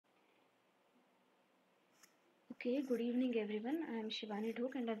Okay, good evening everyone. I am Shivani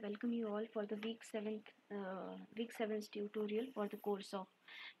Dhok and I welcome you all for the week 7's tutorial for the course of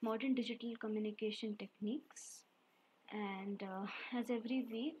Modern Digital Communication Techniques. And as every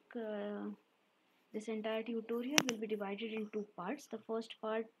week, this entire tutorial will be divided in two parts. The first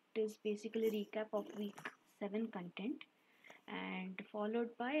part is basically a recap of week 7 content, and followed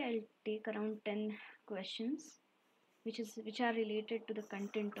by I'll take around 10 questions which are related to the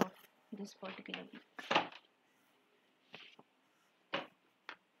content of this particular week.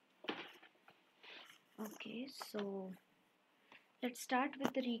 Okay, so let's start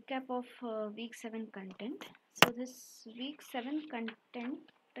with the recap of week 7 content. So this week 7 content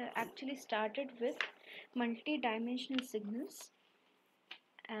actually started with multi-dimensional signals,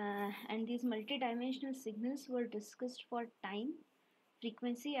 and these multi-dimensional signals were discussed for time,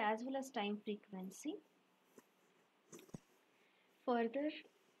 frequency as well as time frequency. Further,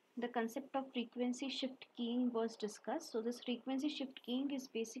 the concept of frequency shift keying was discussed. So this frequency shift keying is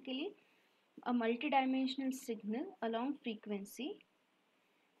basically a multi-dimensional signal along frequency,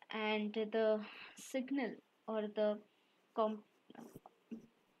 and the signal or the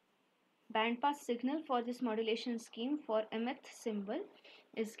bandpass signal for this modulation scheme for mth symbol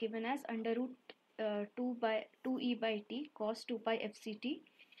is given as under root 2e by t cos 2 pi fct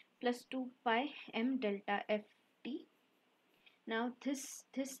plus 2 pi m delta ft. Now this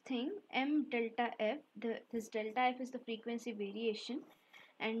thing m delta f, this delta f is the frequency variation,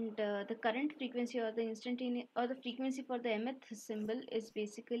 and the current frequency or the instantaneous or the frequency for the mth symbol is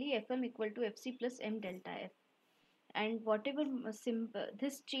basically fm equal to fc plus m delta f. And whatever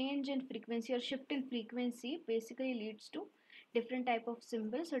this change in frequency or shift in frequency basically leads to different type of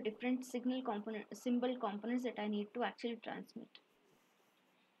symbols or different symbol components that I need to actually transmit.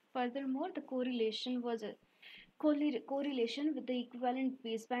 Furthermore, the correlation was a correlation with the equivalent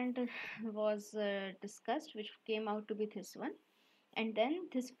baseband was discussed, which came out to be this one. And then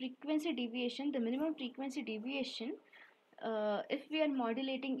this frequency deviation, the minimum frequency deviation, if we are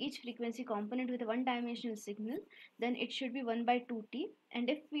modulating each frequency component with a one-dimensional signal, then it should be 1 by 2t. And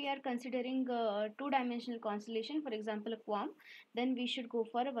if we are considering a two-dimensional constellation, for example a QAM, then we should go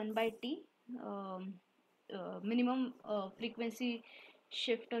for a 1 by t minimum frequency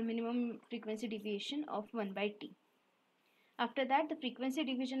shift or minimum frequency deviation of 1 by t. After that, the frequency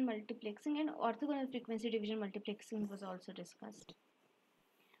division multiplexing and orthogonal frequency division multiplexing was also discussed.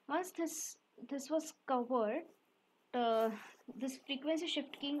 Once this was covered, this frequency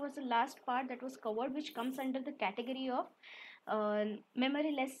shift keying was the last part that was covered, which comes under the category of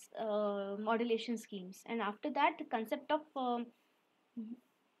memory-less modulation schemes. And after that, the concept of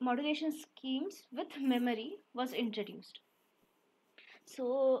modulation schemes with memory was introduced.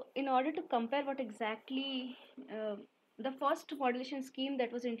 So in order to compare what exactly the first modulation scheme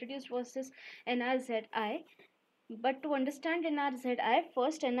that was introduced was this NRZI. But to understand NRZI,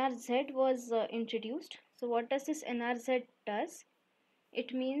 first NRZ was introduced. So what does this NRZ does?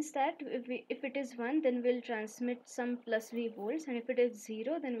 It means that if it is 1, then we'll transmit some plus V volts, and if it is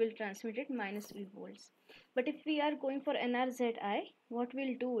 0, then we'll transmit it minus V volts. But if we are going for NRZI, what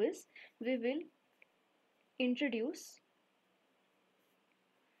we'll do is we will introduce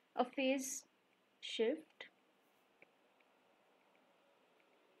a phase shift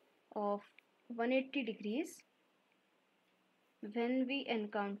of 180 degrees when we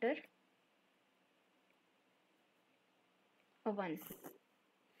encounter a 1.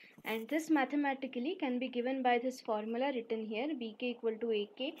 And this mathematically can be given by this formula written here, bk equal to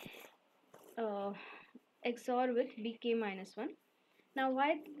ak XOR with bk minus 1. Now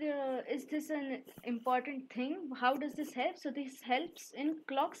why is this an important thing? How does this help? So this helps in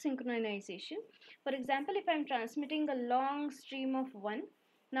clock synchronization. For example, if I am transmitting a long stream of 1,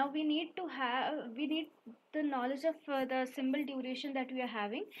 now we need the knowledge of the symbol duration that we are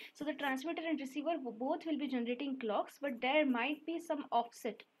having. So the transmitter and receiver both will be generating clocks, but there might be some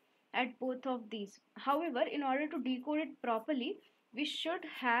offset at both of these. However, in order to decode it properly, we should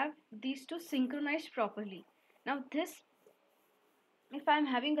have these two synchronized properly. Now this, if I am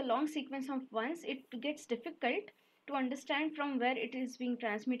having a long sequence of ones, it gets difficult to understand from where it is being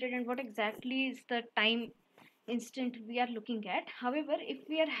transmitted and what exactly is the time instant we are looking at. However, if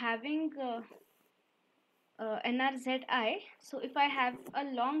we are having NRZI, so if I have a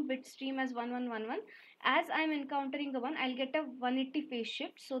long bit stream as 1111, as I am encountering a 1, I'll get a 180 phase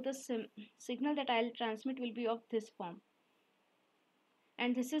shift. So the signal that I'll transmit will be of this form.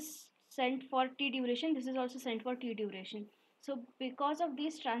 And this is sent for T duration, this is also sent for T duration. So because of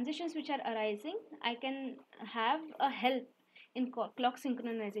these transitions which are arising, I can have a help in clock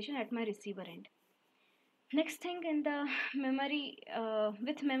synchronization at my receiver end. Next thing in the memory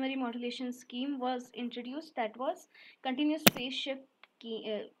with memory modulation scheme was introduced, that was continuous phase shift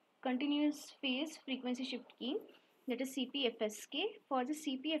key, continuous phase frequency shift key, that is CPFSK. For the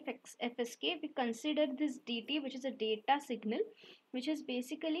CPFSK, we consider this DT, which is a data signal, which is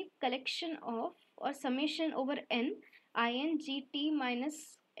basically collection of or summation over n INGT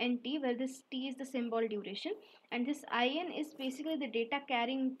minus NT, where this T is the symbol duration, and this IN is basically the data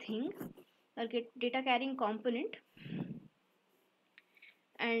carrying thing or data carrying component,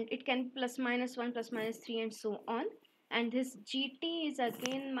 and it can plus minus 1 plus minus 3 and so on. And this GT is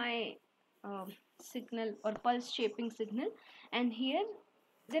again my signal or pulse shaping signal, and here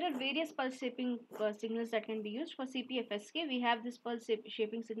there are various pulse shaping signals that can be used. For CPFSK, we have this pulse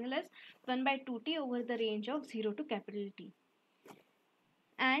shaping signal as 1 by 2t over the range of 0 to capital T.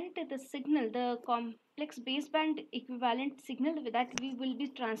 And the signal, the complex baseband equivalent signal that we will be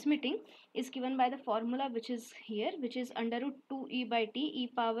transmitting, is given by the formula which is here, which is under root 2e by t e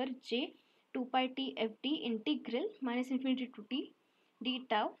power j 2 pi t ft integral minus infinity to t d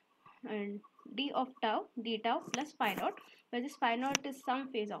tau and d of tau d tau plus phi naught, where this phi naught is some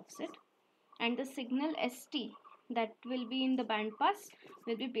phase offset, and the signal st that will be in the band pass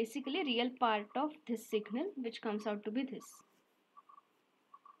will be basically real part of this signal, which comes out to be this,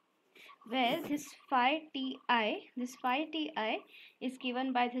 where this phi ti is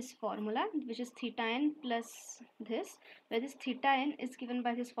given by this formula, which is theta n plus this, where this theta n is given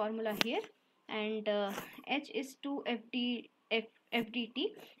by this formula here, and h is 2 fdt,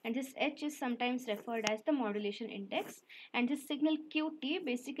 and this h is sometimes referred as the modulation index, and this signal qt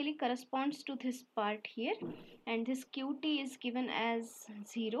basically corresponds to this part here, and this qt is given as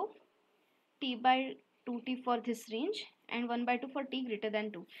 0, t by 2t for this range, and 1 by 2 for t greater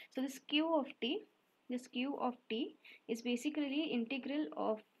than 2. So this q of t is basically integral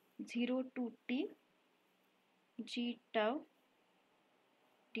of 0 to t g tau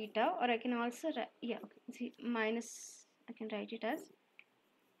d tau, or I can also minus, I can write it as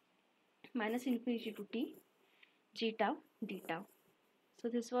minus infinity to t g tau d tau. So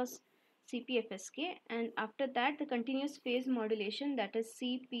this was CPFSK, and after that the continuous phase modulation, that is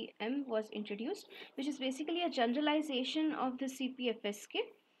CPM, was introduced, which is basically a generalization of the CPFSK,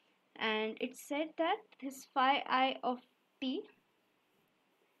 and it said that this phi I of t,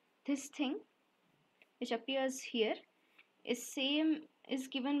 this thing which appears here, is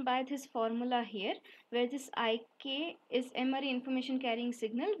given by this formula here, where this IK is memory information carrying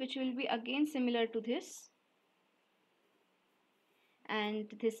signal, which will be again similar to this,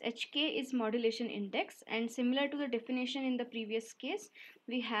 and this HK is modulation index, and similar to the definition in the previous case,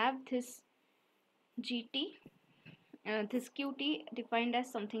 we have this GT, this QT defined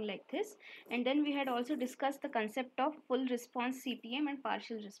as something like this, and then we had also discussed the concept of full response CPM and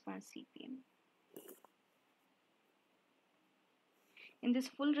partial response CPM. In this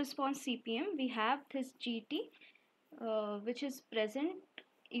full response CPM, we have this GT, which is present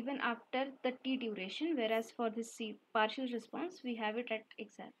even after the T duration, whereas for this partial response, we have it at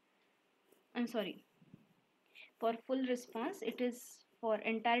for full response, it is for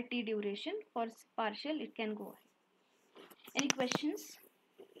entire T duration. For partial, it can go ahead. Any questions?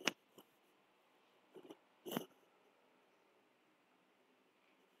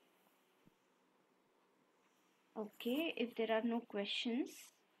 Okay, if there are no questions,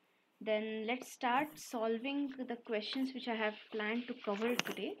 then let's start solving the questions which I have planned to cover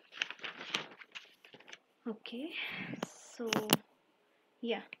today. Okay, so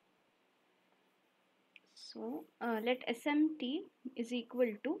yeah. So let SMT is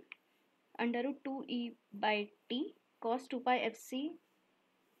equal to under root 2e by t cos 2 pi fc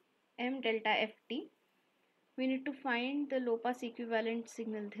m delta ft. We need to find the low pass equivalent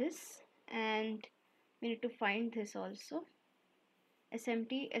signal this, and we need to find this also,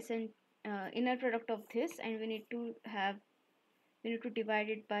 SMT inner product of this, and we need to divide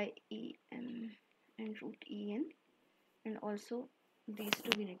it by em and root en, and also these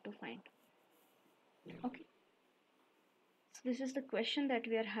two we need to find. Okay, so this is the question that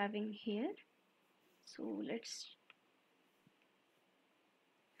we are having here. So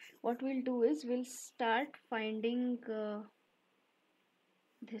what we'll do is we'll start finding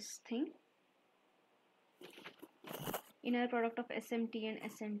this thing, inner product of SMT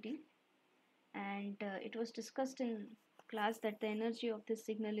and SNT, and it was discussed in class that the energy of this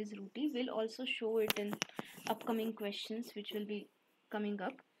signal is root E. We'll also show it in upcoming questions which will be coming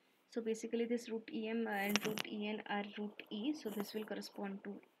up. So basically this root EM and root EN are root E, so this will correspond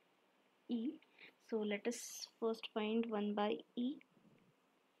to E. So let us first find 1 by E,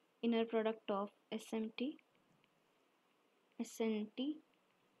 inner product of SMT, SNT,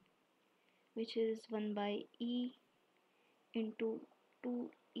 which is 1 by e into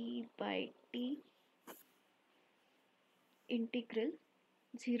 2e by t integral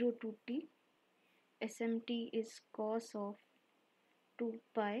 0 to t. SMT is cos of 2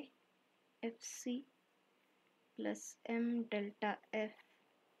 pi fc plus m delta f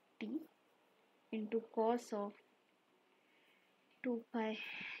t into cos of 2 pi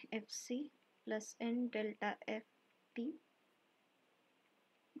fc plus n delta f t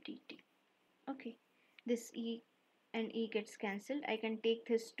dt. Okay, this e and e gets cancelled. I can take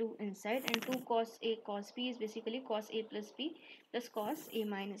this 2 inside, and 2 cos a cos b is basically cos a plus b plus cos a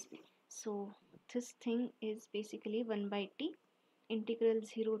minus b. So this thing is basically 1 by t integral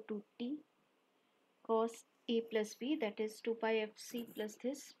 0 to t cos a plus b, that is 2 pi fc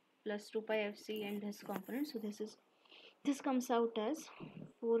plus 2 pi fc and this component. So this comes out as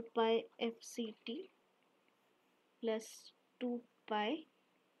 4 pi fct plus 2 pi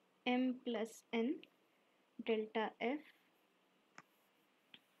m plus n delta f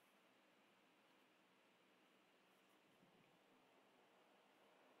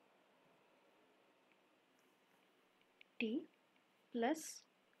t plus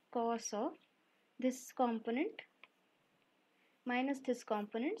cos of this component minus this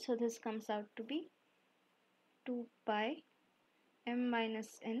component. So this comes out to be 2 pi m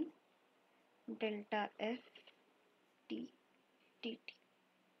minus n delta f t dt.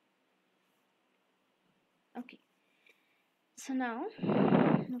 Okay, so now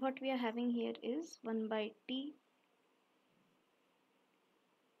what we are having here is 1 by t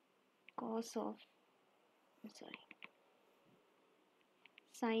cos of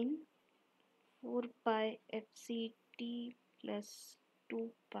sine 4 pi fct plus 2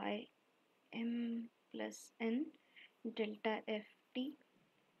 pi m plus n delta ft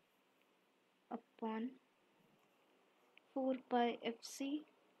upon 4 pi fc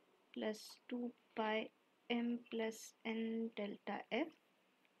plus 2 pi m plus n delta f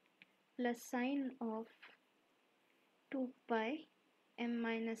plus sine of 2 pi m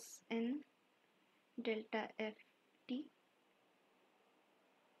minus n delta ft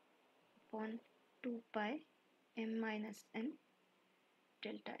upon 2 pi m minus n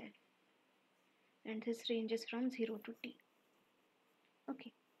delta f, and this ranges from 0 to t.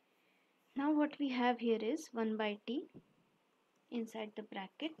 Okay, now what we have here is 1 by t inside the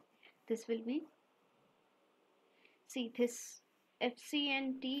bracket. This will be, see this fc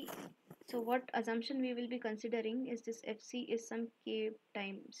and t. So what assumption we will be considering is this fc is some k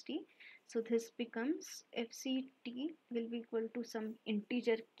times t. So this becomes fct will be equal to some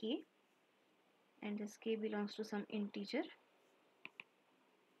integer k, and this k belongs to some integer.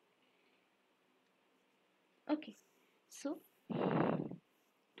 Okay, so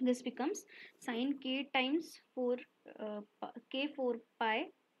this becomes sine k times 4 pi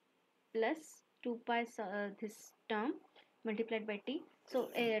plus 2 pi this term multiplied by t. So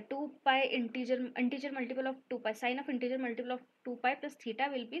 2 pi integer multiple of 2 pi, sine of integer multiple of 2 pi plus theta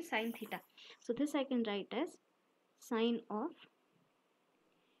will be sine theta. So this I can write as sine of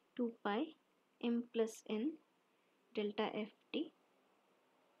 2 pi m plus n delta ft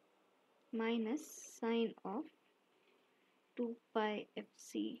minus sine of 2 pi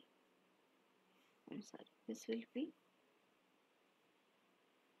fc, I'm sorry, this will be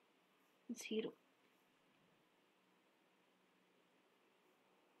 0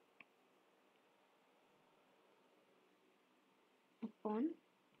 upon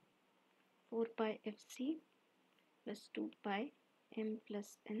 4 pi fc plus 2 pi m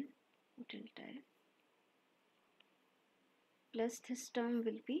plus n delta f plus this term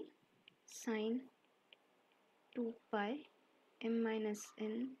will be sine 2 pi m minus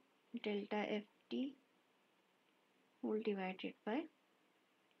n delta ft whole divided by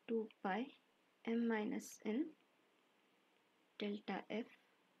 2 pi m minus n delta f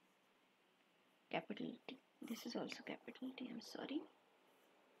capital T. This is also capital T, I'm sorry.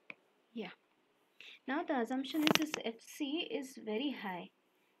 Yeah. Now the assumption is this fc is very high.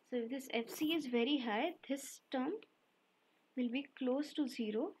 So if this fc is very high, this term will be close to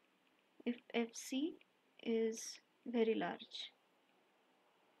 0 if fc is very large.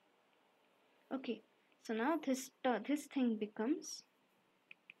 Okay, so now this thing becomes,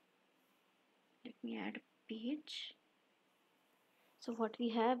 let me add a page. So what we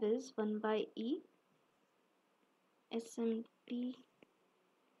have is 1 by e SMT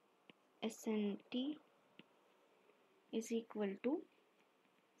is equal to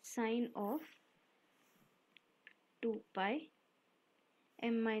sine of 2 pi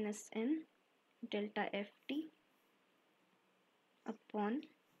m minus n delta ft upon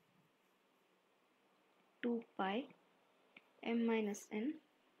 2 pi m minus n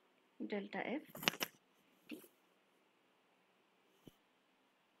delta f t.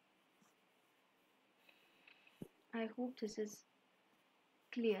 I hope this is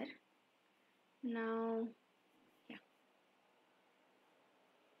clear. Now, yeah.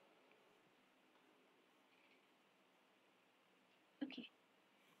 Okay.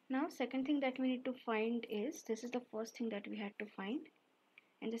 Now, second thing that we need to find is, this is the first thing that we had to find.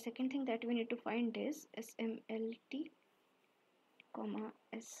 And the second thing that we need to find is SMLT, comma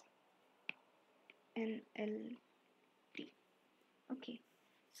SNLT. Okay.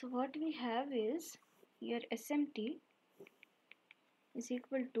 So what we have is, here SMT is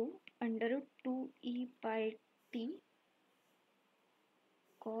equal to under root 2e by t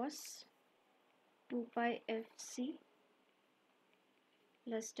cos 2 pi fc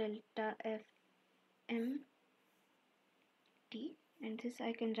plus delta fm t, and this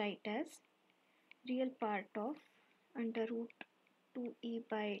I can write as real part of under root 2e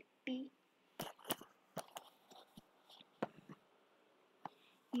by t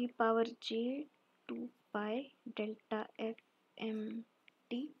e power j 2 pi delta fm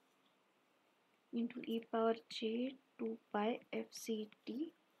t into e power j 2 pi fct.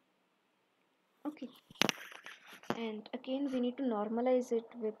 Okay, and again we need to normalize it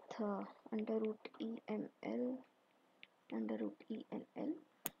with under root eml, under root enl.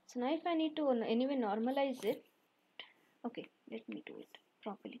 So now if I need to anyway normalize it, okay, let me do it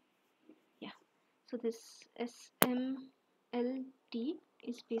properly. Yeah, so this SMLT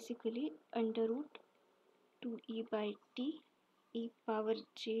is basically under root 2e by t e power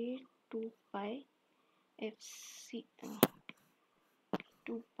j 2 pi fc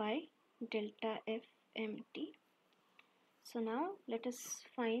 2 pi delta fmt. So now let us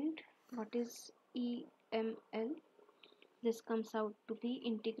find what is EML. This comes out to be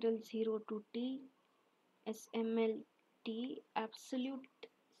integral 0 to t SMLT absolute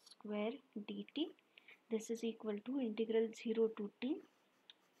square dt. This is equal to integral 0 to t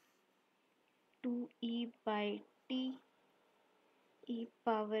 2e by t e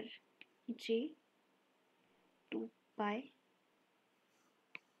power j 2 pi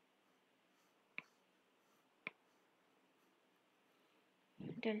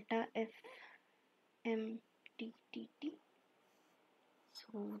delta fmt dt.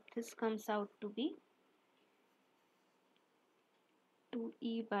 So this comes out to be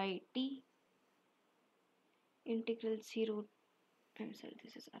 2e by t integral 0, I'm sorry,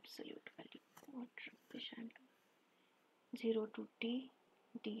 this is absolute value, what rubbish I'm doing, 0 to t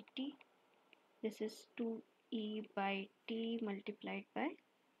dt. This is 2e by t multiplied by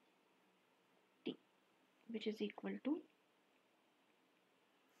t, which is equal to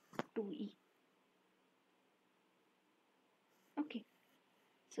 2e. Okay,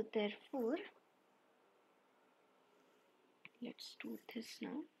 so therefore let's do this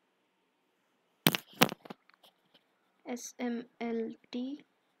now. SMLT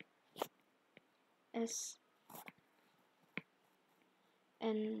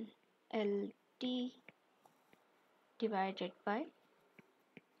SNLT divided by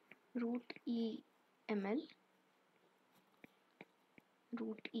root EML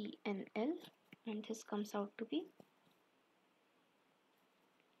root ENL, and this comes out to be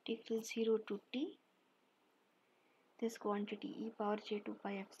integral 0 to t this quantity e power j 2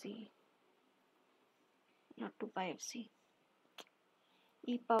 pi fc, not 2 pi fc,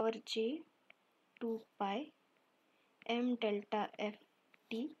 e power j 2 pi m delta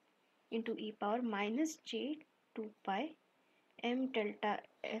ft into e power minus j 2 pi m delta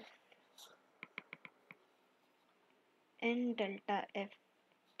f n delta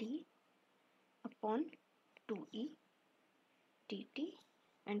ft upon 2e dt,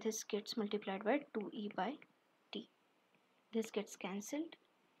 and this gets multiplied by 2e by t. This gets cancelled.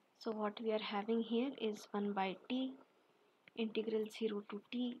 So what we are having here is 1 by t integral 0 to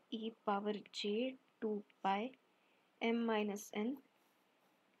t e power j 2 pi m minus n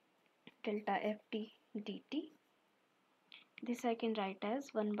delta ft dt. This I can write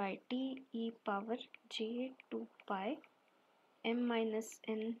as 1 by t e power j 2 pi m minus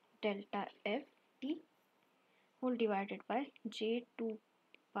n delta ft whole divided by j 2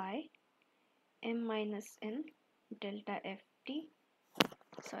 pi m minus n delta ft,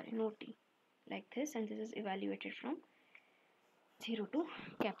 sorry, no t, like this, and this is evaluated from 0 to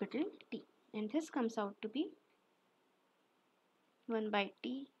capital T, and this comes out to be 1 by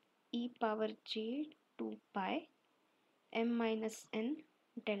t e power j 2 pi m minus n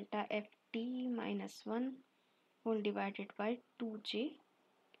delta ft minus 1 whole divided by 2j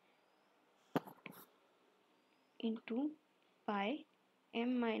into pi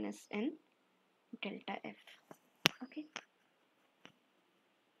m minus n delta f. Okay,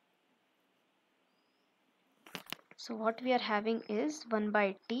 So what we are having is 1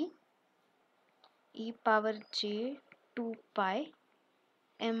 by t e power j 2 pi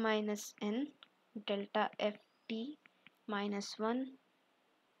m minus n delta f t minus 1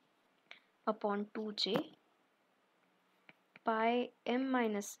 upon 2j pi m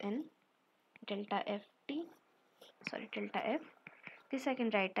minus n delta f t, delta f. This I can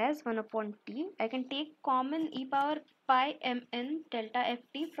write as 1 upon t. I can take common e power pi mn delta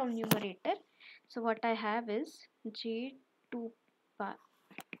ft from numerator. So what I have is j 2 pi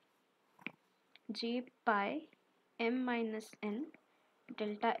j pi m minus n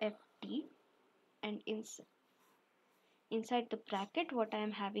delta ft, and inside the bracket what I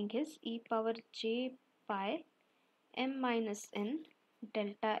am having is e power j pi m minus n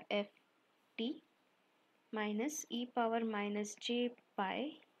delta ft minus e power minus j pi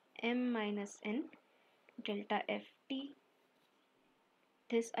m minus n delta ft.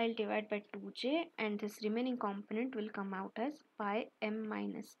 This I'll divide by 2j, and this remaining component will come out as pi m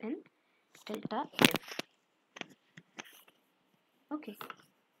minus n delta f. Okay,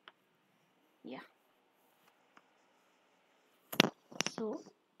 yeah. So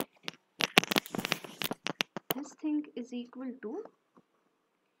this thing is equal to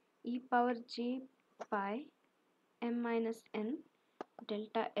e power j pi m minus n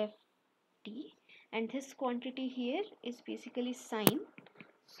delta ft, and this quantity here is basically sine.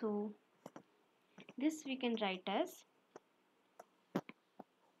 So this we can write as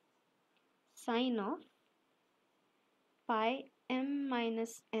sine of pi m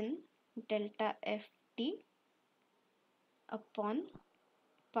minus n delta ft upon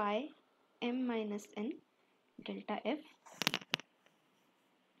pi m minus n delta f.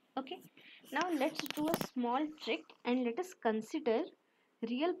 Okay, now let's do a small trick and let us consider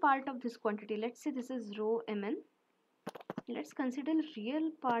real part of this quantity. Let's say this is rho mn. Let's consider real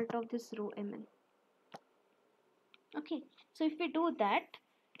part of this rho mn. Okay, so if we do that,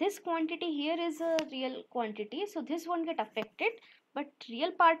 this quantity here is a real quantity, so this won't get affected, but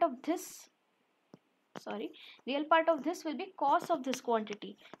real part of this will be cos of this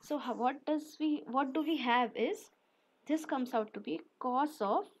quantity. So what do we have is, this comes out to be cos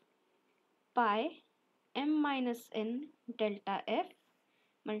of pi m minus n delta f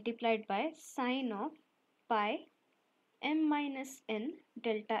multiplied by sine of pi m minus n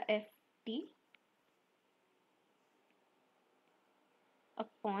delta f t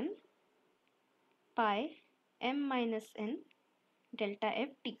upon pi m minus n delta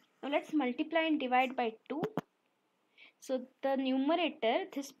ft. Now let's multiply and divide by 2. So the numerator,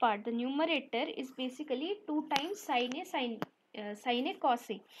 this part, the numerator is basically 2 times sine a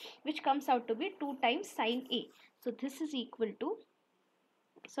cos a, which comes out to be 2 times sine a. So this is equal to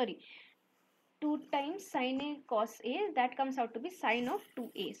 2 times sine a cos a, that comes out to be sine of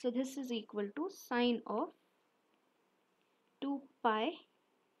 2a. So this is equal to sine of 2 pi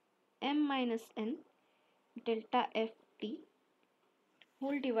m minus n delta ft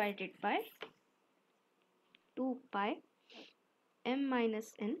whole divided by 2 pi m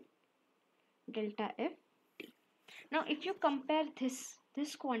minus n delta f t. Now if you compare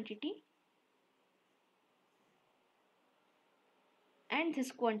this quantity and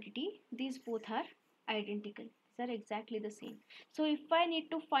this quantity, these both are identical. These are exactly the same. So if I need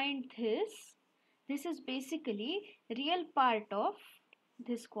to find this is basically real part of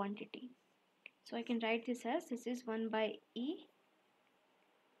this quantity. So I can write this as, this is 1 by e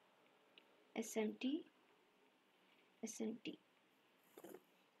SMT. This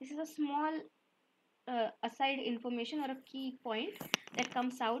is a small aside information or a key point that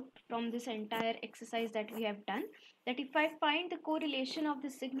comes out from this entire exercise that we have done, that if I find the correlation of the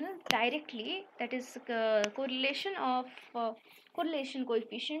signal directly, that is correlation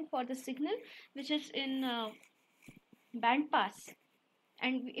coefficient for the signal which is in band pass,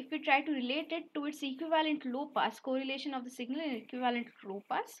 and if we try to relate it to its equivalent low pass, correlation of the signal in equivalent low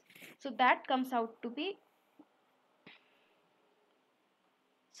pass, so that comes out to be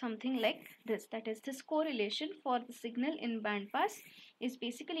something like this, that is, this correlation for the signal in band pass is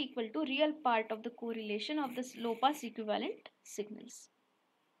basically equal to real part of the correlation of this low pass equivalent signals.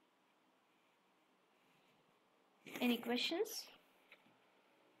 Any questions?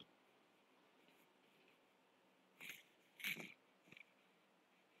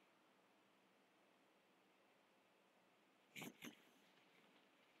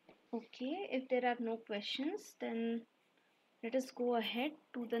 Okay, if there are no questions, then let us go ahead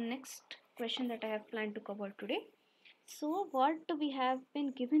to the next question that I have planned to cover today. So what we have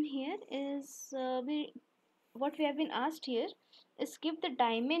been given here is, what we have been asked here is, give the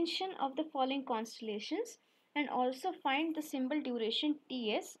dimension of the following constellations and also find the symbol duration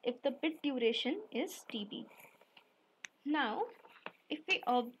Ts if the bit duration is Tb. Now, if we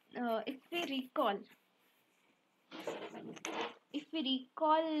recall,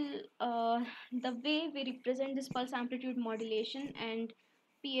 the way we represent this pulse amplitude modulation and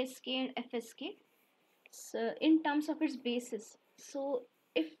PSK and FSK, so in terms of its basis. So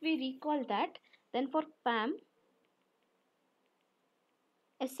if we recall that, then for PAM,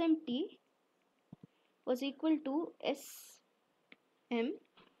 SMT was equal to SM,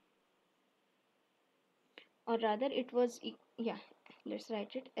 or rather it was yeah, let's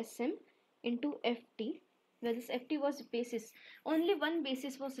write it SM into FT, where this FT was basis. Only one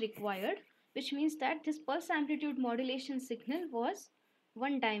basis was required, which means that this pulse amplitude modulation signal was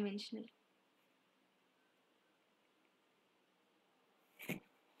one dimensional.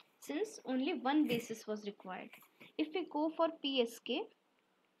 Since only one basis was required. If we go for PSK,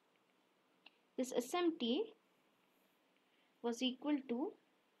 this SMT was equal to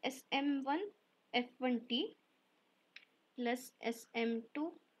SM1 F1T plus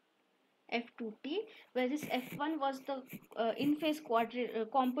SM2 F2T, where this F1 was the in-phase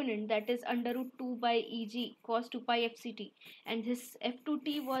component, that is under root 2 by Eg cos 2 pi FCT, and this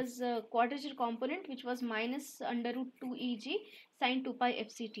F2T was quadrature component, which was minus under root 2 Eg sin 2 pi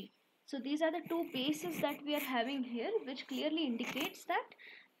FCT. So these are the two bases that we are having here, which clearly indicates that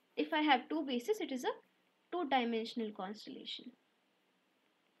if I have two bases, it is a two-dimensional constellation.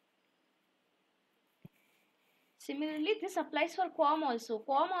 Similarly, this applies for QAM also.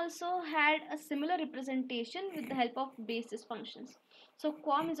 QAM also had a similar representation with the help of basis functions. So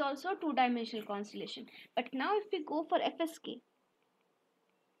QAM is also a two-dimensional constellation. But now if we go for FSK,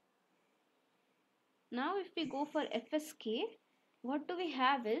 what do we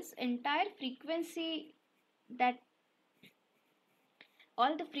have is entire frequency, that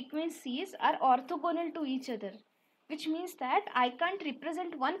all the frequencies are orthogonal to each other, which means that I can't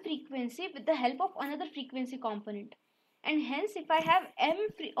represent one frequency with the help of another frequency component. And hence, if I have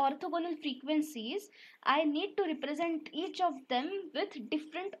orthogonal frequencies, I need to represent each of them with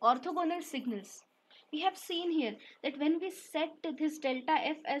different orthogonal signals. We have seen here that when we set this delta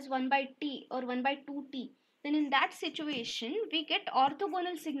f as 1 by t or 1 by 2t, then in that situation, we get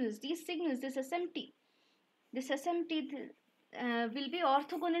orthogonal signals. These signals, this SMT will be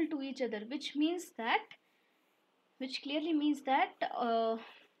orthogonal to each other, which clearly means that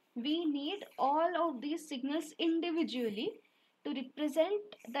we need all of these signals individually to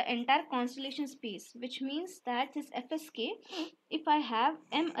represent the entire constellation space, which means that this FSK, if I have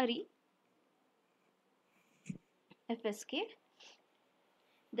M array FSK,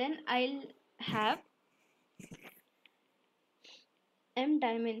 then I'll have M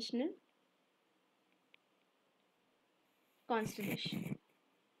dimensional constellation.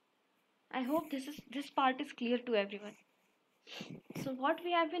 I hope this part is clear to everyone. So what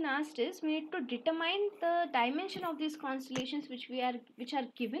we have been asked is, we need to determine the dimension of these constellations which are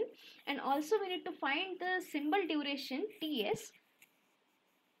given, and also we need to find the symbol duration Ts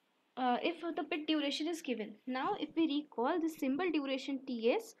if the bit duration is given. Now if we recall, the symbol duration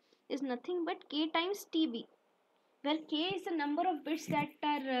Ts is nothing but k times Tb, where k is the number of bits that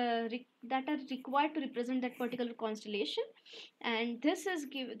are required to represent that particular constellation, and this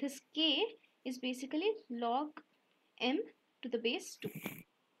k is basically log m to the base 2.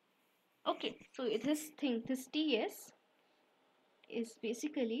 Okay, so this Ts is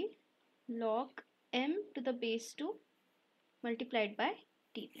basically log m to the base 2 multiplied by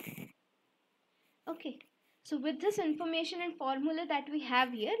Tb. Okay, so with this information and formula that we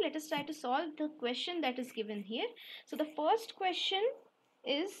have here, let us try to solve the question that is given here. So the first question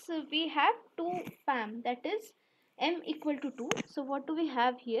is, we have 2 PAM, that is m equal to 2. So what do we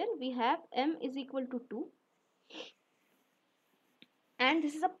have here? We have m is equal to 2, and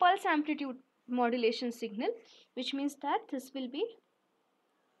this is a pulse amplitude modulation signal, which means that this will be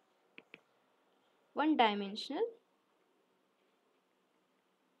one dimensional,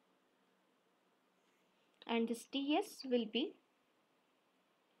 and this Ts will be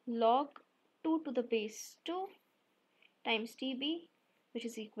log 2 to the base 2 times Tb, which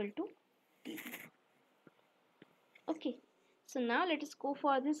is equal to Tb. Okay, so now let us go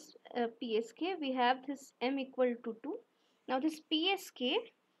for this PSK. We have this m equal to 2. Now this PSK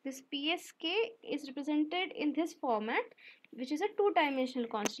is represented in this format, which is a two-dimensional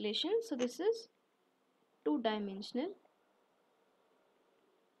constellation. So this is two-dimensional,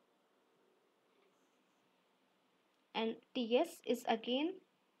 and Ts is again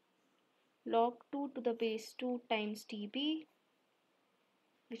log 2 to the base 2 times Tb,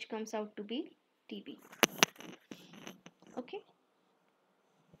 which comes out to be Tb. Okay,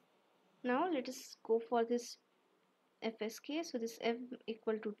 now let us go for this FSK. So this f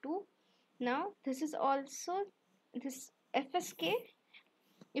equal to 2. Now this is also this FSK,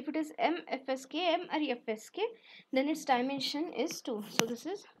 if it is M FSK, M or FSK, then its dimension is 2. So this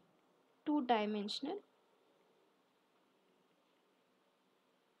is 2 dimensional.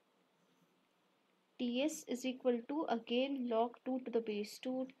 Ts is equal to again log 2 to the base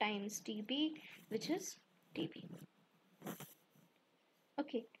 2 times Tb, which is Tb.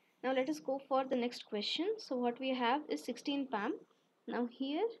 Okay, now let us go for the next question. So what we have is 16 PAM. Now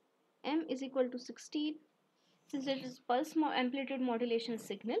here M is equal to 16. Since it is pulse amplitude modulation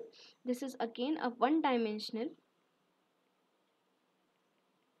signal, this is again a one dimensional,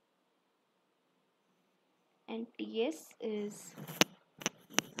 and Ts is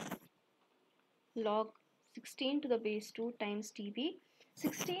log 16 to the base 2 times Tb.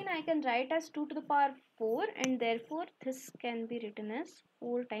 16 I can write as 2 to the power 4, and therefore this can be written as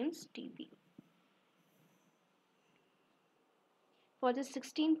 4 times Tb. For the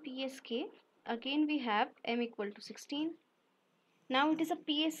 16 PSK, again we have M equal to 16. Now it is a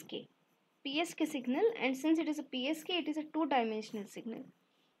PSK signal, and since it is a PSK, it is a two-dimensional signal.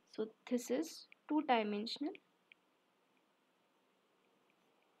 So this is two-dimensional.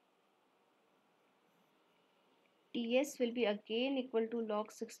 Ts will be again equal to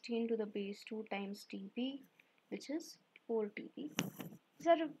log 16 to the base 2 times Tb, which is 4 Tb. These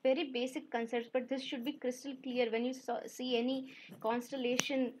are very basic concepts, but this should be crystal clear. When you see any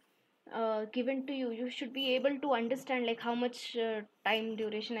constellation given to you, you should be able to understand like how much time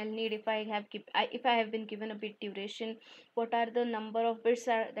duration I'll need if I have been given a bit duration. What are the number of bits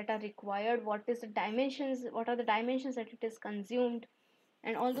that are required? What is the dimensions? What are the dimensions that it is consumed?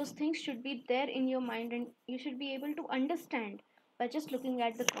 And all those things should be there in your mind, and you should be able to understand by just looking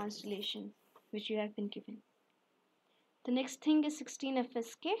at the constellation which you have been given. The next thing is 16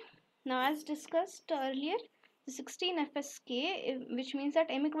 FSK. Now as discussed earlier, the 16 FSK, which means that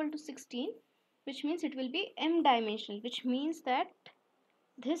M equal to 16, which means it will be M dimensional, which means that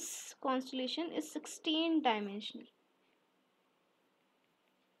this constellation is 16 dimensional.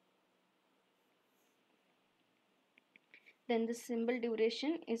 Then the symbol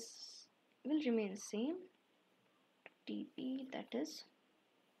duration will remain same, Tb, that is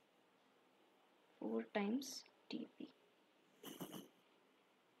 4 times Tb.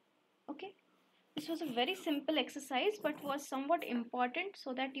 Okay, this was a very simple exercise but was somewhat important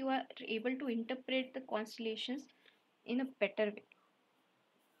so that you are able to interpret the constellations in a better way.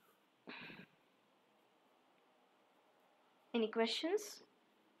 Any questions?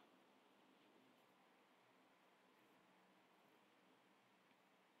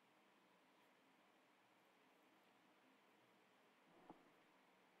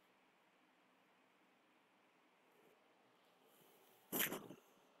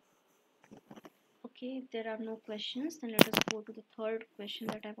 Okay, if there are no questions, then let us go to the third question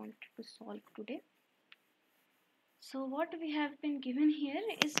that I wanted to solve today. So what we have been given here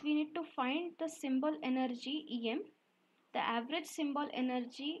is we need to find the symbol energy EM, the average symbol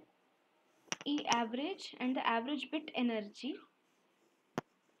energy E average, and the average bit energy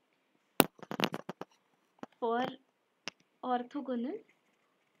for orthogonal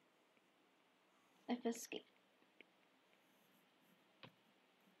FSK.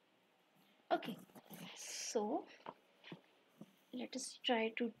 Okay, so let us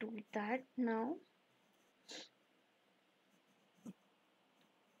try to do that now.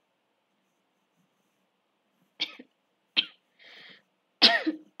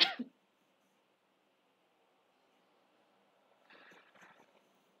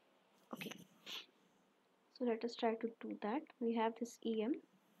 Okay, so let us try to do that. We have this EM,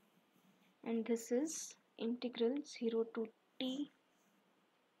 and this is integral 0 to t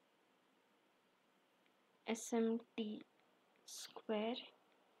SMT square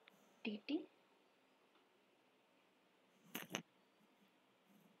dt.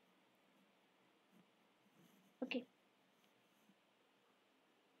 Okay,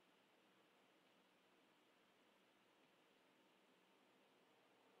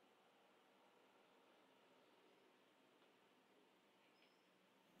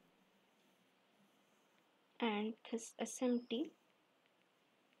 and this SMT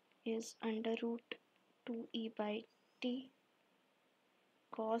is under root 2e by t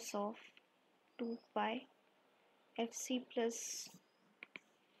cos of 2 pi fc plus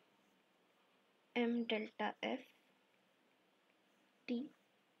m delta f t.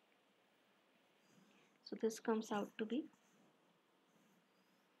 So this comes out to be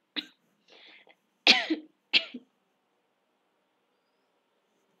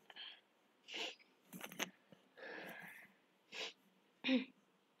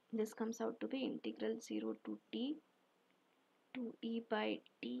this comes out to be integral 0 to t 2e by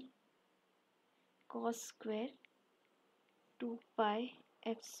t cos square 2 pi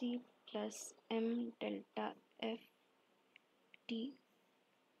fc plus m delta f t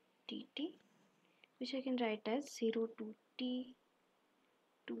dt, which I can write as 0 to t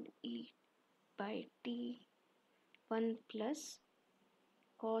 2e by t 1 plus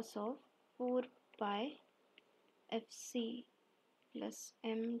cos of 4 pi fc plus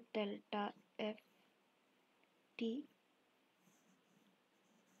m delta f t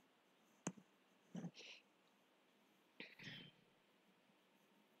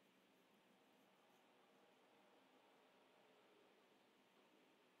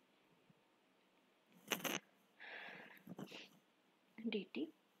dt.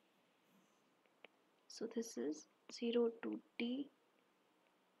 So this is 0 to t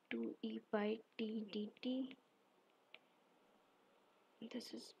 2e by t dt.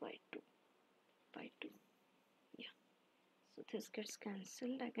 This is by 2 by 2. Yeah. So this gets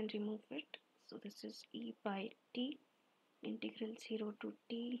cancelled. I can remove it. So this is e by t integral 0 to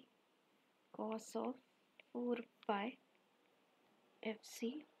t cos of 4 pi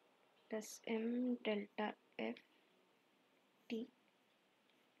fc plus m delta f t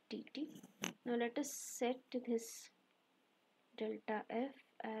dt. Now let us set this delta f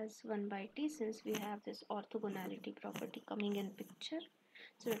as 1 by t, since we have this orthogonality property coming in picture.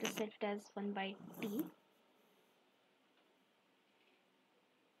 So let us set it as 1 by t.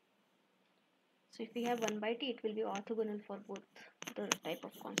 So if we have 1 by t, it will be orthogonal for both the type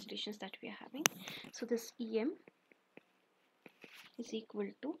of constellations that we are having. So this em is equal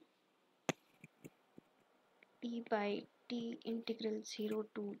to e by t integral 0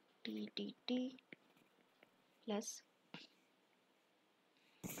 to t dt plus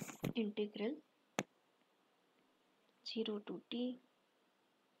integral 0 to t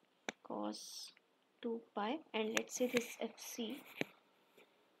cos 2 pi, and let's say this fc,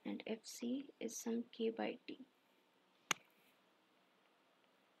 and fc is some k by t.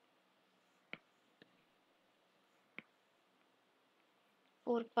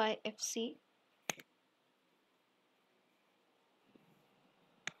 Four pi fc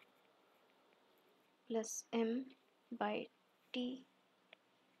plus m by t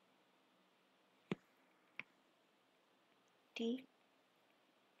t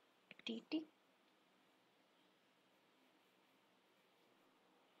dt.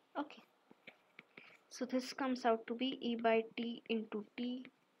 Okay, so this comes out to be e by t into t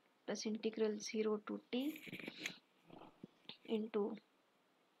plus integral 0 to t into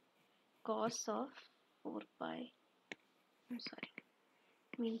cos of 4 pi. I'm sorry,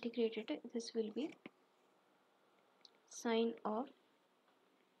 we integrated it. This will be sine of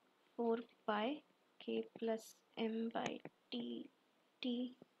 4 pi k plus m by t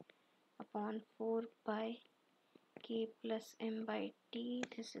t upon 4 pi k plus m by t.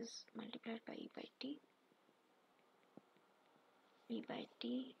 This is multiplied by e by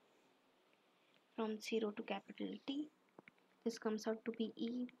t from 0 to capital T. This comes out to be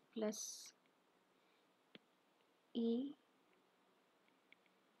e plus e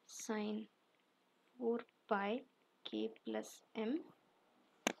sine 4 pi k plus m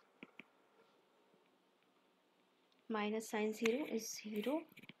minus sine 0 is 0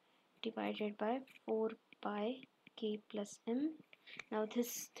 divided by 4 pi k plus m. Now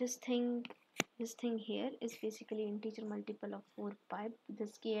this thing here is basically integer multiple of 4 pi.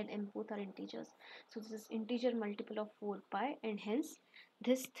 This k and m both are integers, so this is integer multiple of 4 pi, and hence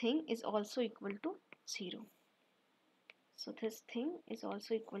this thing is also equal to 0. So this thing is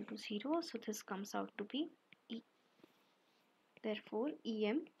also equal to 0, so this comes out to be e. Therefore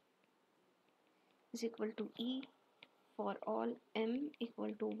em is equal to e for all m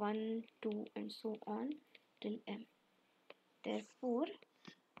equal to 1, 2 and so on till m. Therefore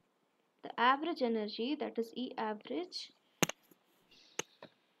the average energy, that is E average,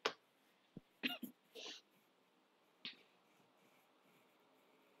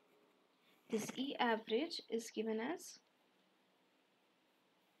 this E average is given as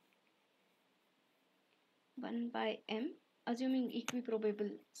 1 by m, assuming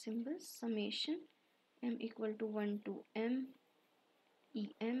equiprobable symbols, summation m equal to 1 to m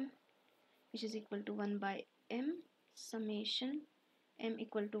em, which is equal to 1 by m summation m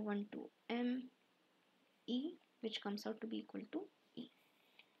equal to 1 to m e, which comes out to be equal to e.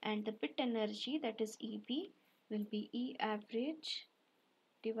 And the bit energy, that is EB, will be E average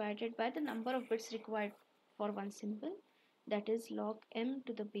divided by the number of bits required for one symbol, that is log m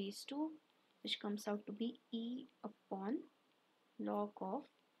to the base 2, which comes out to be E upon log of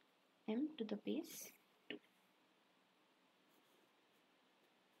m to the base 2.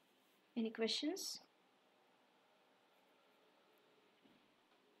 Any questions?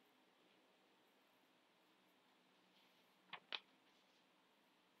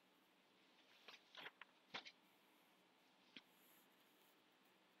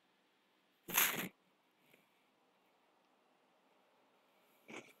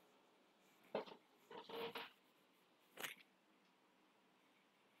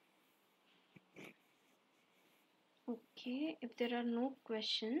 Okay, if there are no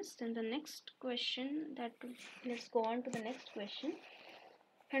questions, then the next question let's go on to the next question.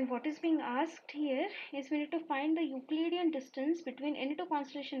 And what is being asked here is we need to find the Euclidean distance between any two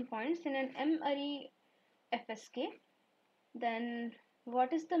constellation points in an NRZI FSK. Then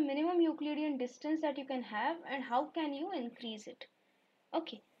what is the minimum Euclidean distance that you can have and how can you increase it?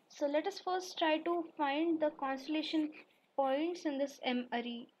 Okay, so let us first try to find the constellation points in this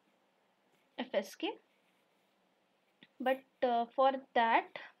NRZI FSK. But for that,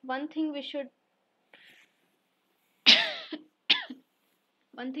 one thing we should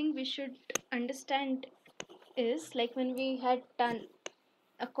understand is, like when we had done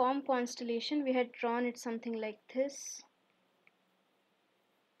a constellation, we had drawn it something like this.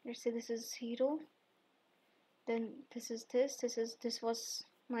 Let's say this is 0, then this was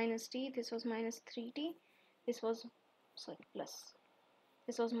minus t, this was minus 3t, this was plus,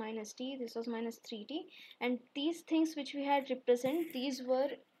 this was minus t, this was minus 3t, and these things which we had represent, these were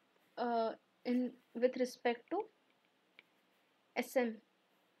in with respect to sm,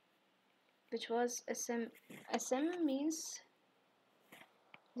 which was sm means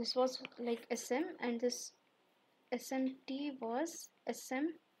this was like sm, and this smt was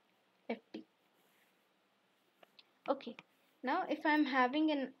smft. Okay, now if I'm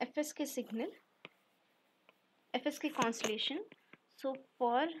having an FSK signal, FSK constellation, so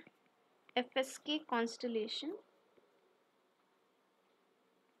for FSK constellation,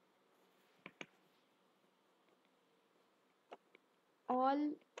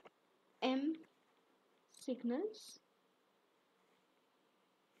 all M signals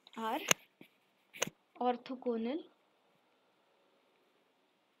are orthogonal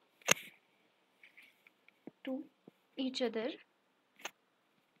to each other,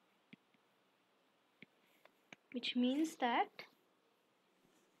 which means that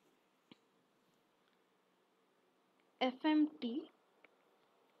FMT,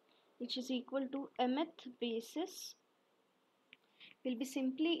 which is equal to mth basis, will be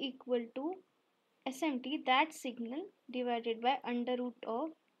simply equal to SMT, that signal, divided by under root of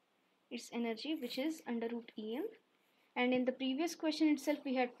its energy, which is under root EM. And in the previous question itself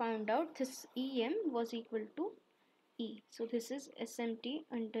we had found out this EM was equal to E. So this is SMT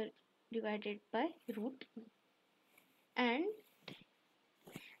divided by root E. And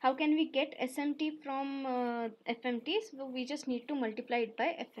how can we get SMT from FMT? So we just need to multiply it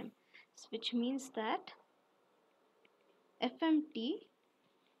by FM, which means that FMT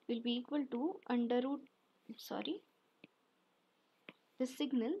will be equal to the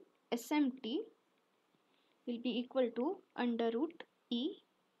signal SMT will be equal to under root E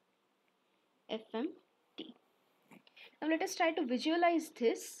FMT. Now let us try to visualize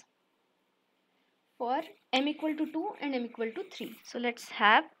this for m equal to 2 and m equal to 3. So let's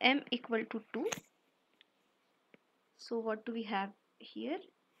have m equal to 2. So what do we have here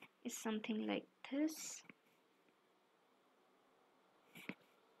is something like this.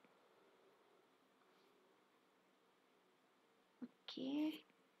 Okay,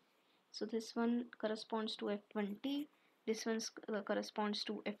 so this one corresponds to F1t, this one corresponds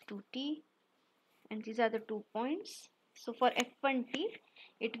to F2t, and these are the 2 points. So for F1t,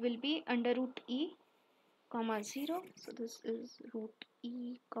 it will be under root E comma 0. So this is root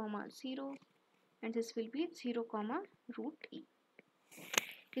E comma 0, and this will be 0 comma root E.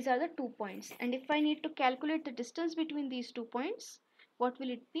 These are the 2 points, and if I need to calculate the distance between these 2 points, what will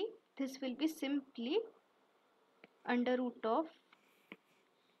it be? This will be simply under root of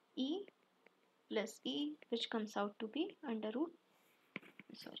E plus E, which comes out to be under root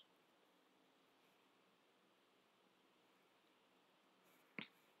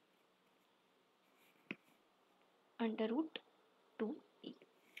under root 2E.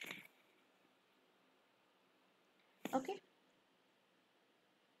 Okay,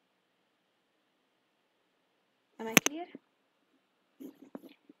 am I clear?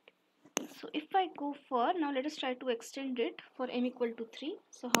 So if I go for, now let us try to extend it for m equal to 3.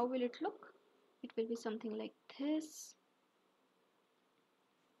 So how will it look? It will be something like this.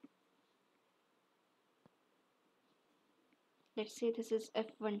 Let's say this is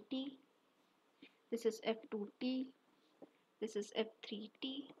F1t, this is F2t, this is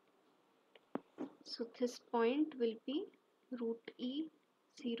F3t. So this point will be root E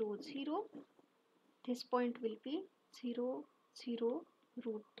 0 0. This point will be 0 0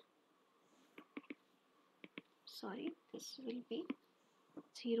 root. This will be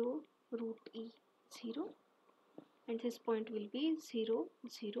 0 root E 0, and this point will be 0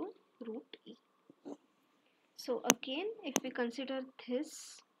 0 root E. So again, if we consider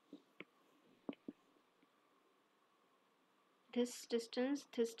this distance,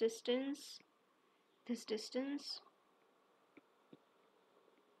 this distance, this distance,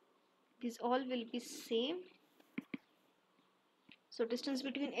 these all will be same. So distance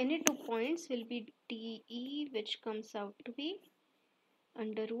between any 2 points will be DE, which comes out to be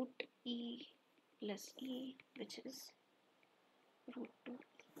under root E plus E, which is root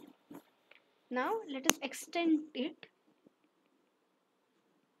 2. Now let us extend it.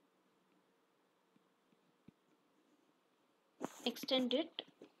 Extend it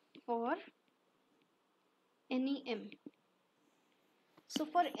for any M. So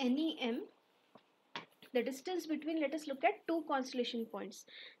for any M, the distance between, let us look at 2 constellation points.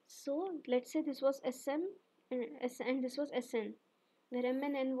 So let's say this was SM and this was SN, where M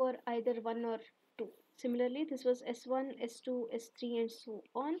and N were either 1 or 2. Similarly, this was S1, S2, S3 and so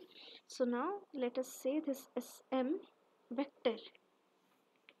on. So now let us say this SM vector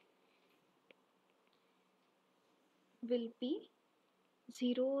will be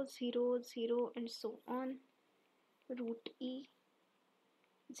 0, 0, 0 and so on, root E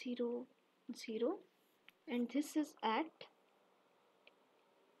 0, 0, and this is at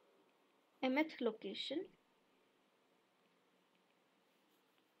mth location.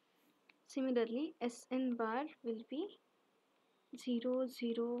 Similarly, Sn bar will be 0,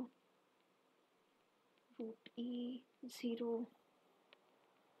 0, root E 0,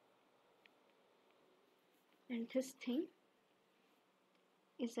 and this thing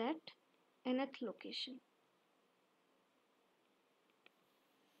is at nth location.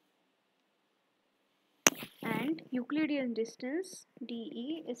 And Euclidean distance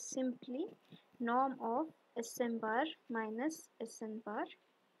dE is simply norm of Sm bar minus Sn bar,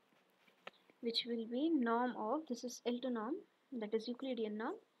 which will be norm of, this is L2 norm, that is Euclidean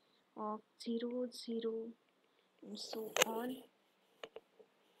norm of 0, 0 and so on,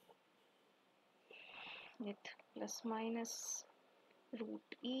 with plus minus root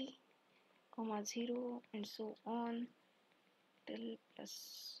E comma 0 and so on till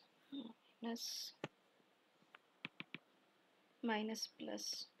plus minus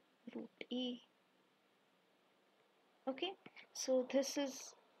plus root E. Okay, so this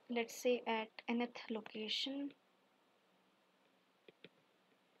is, let's say, at nth location,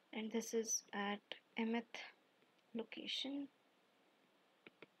 and this is at mth location.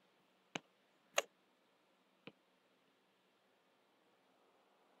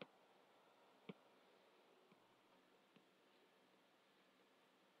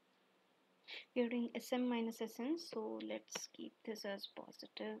 We are doing Sm minus Sn, so let's keep this as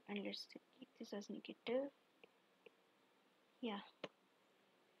positive and let's keep this as negative. Yeah,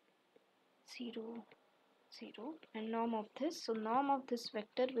 0, 0, and norm of this, so norm of this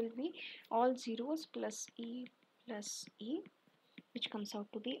vector will be all zeros plus E, which comes out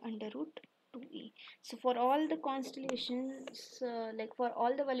to be under root 2E. So for all the constellations, like for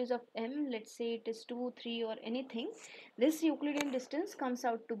all the values of M, let's say it is 2, 3 or anything, this Euclidean distance comes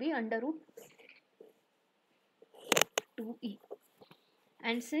out to be under root 2E.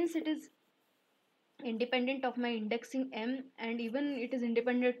 And since it is independent of my indexing M and even it is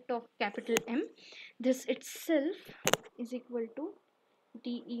independent of capital M, this itself is equal to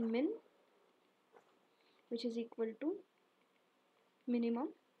dE min, which is equal to minimum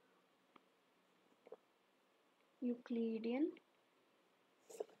Euclidean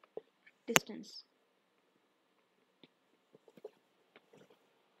distance.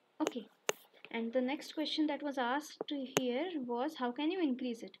 Okay, and the next question that was asked here was, how can you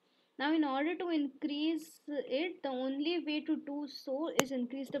increase it? Now in order to increase it, the only way to do so is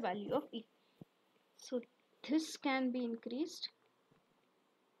increase the value of E. So this can be increased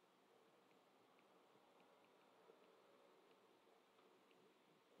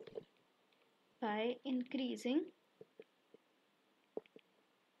by increasing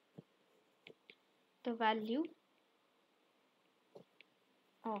the value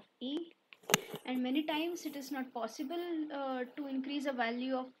of E, and many times it is not possible to increase a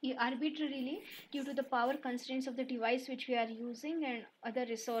value of E arbitrarily due to the power constraints of the device which we are using and other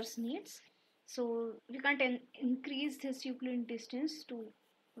resource needs. So we can't increase this Euclidean distance to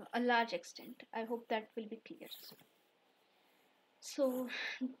a large extent. I hope that will be clear. So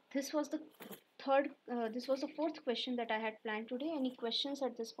this was the fourth question that I had planned today. Any questions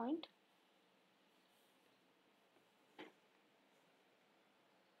at this point?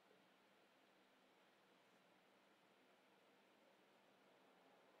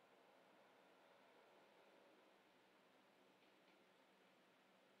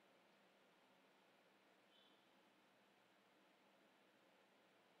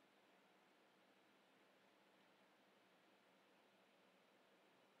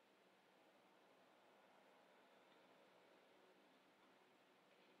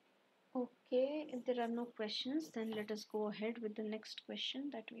 Okay, if there are no questions, then let us go ahead with the next question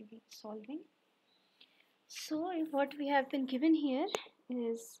that we'll be solving. So what we have been given here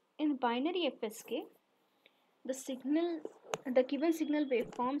is in binary FSK, the given signal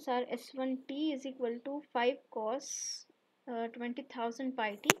waveforms are S1t is equal to 5 cos 20,000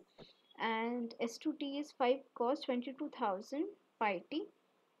 pi t, and S2t is 5 cos 22,000 pi t.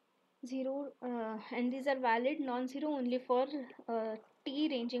 0 and these are valid non-zero only for t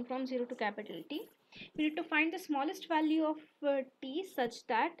ranging from 0 to capital T. We need to find the smallest value of t such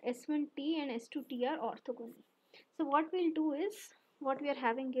that S1t and S2t are orthogonal. So what we'll do is, what we are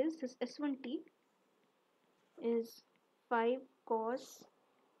having is this S1t is 5 cos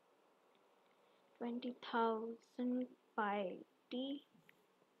 20,000 pi t,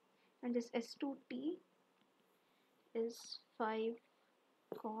 and this S2t is 5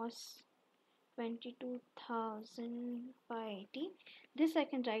 cos 22,000 pi t. This I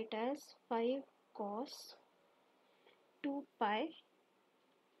can write as 5 cos 2 pi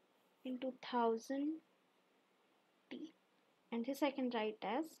into 1000 t, and this I can write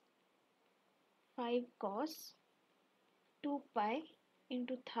as 5 cos 2 pi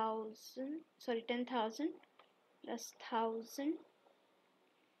into 10,000 plus 1000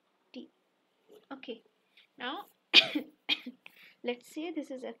 t. Okay, now let's say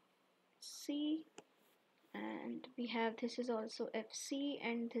this is FC, and we have this is also FC,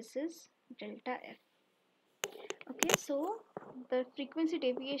 and this is delta F. Okay, so the frequency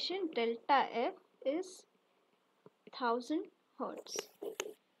deviation delta F is 1000 Hertz.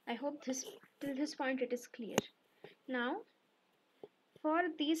 I hope till this point it is clear. Now, for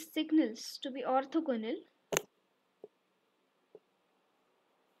these signals to be orthogonal,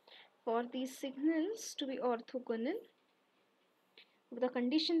 the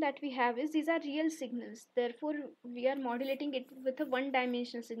condition that we have is these are real signals. Therefore, we are modulating it with a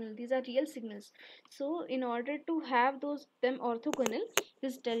one-dimensional signal. These are real signals. So, in order to have them orthogonal,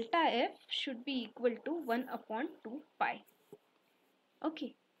 this delta F should be equal to 1 upon 2 pi.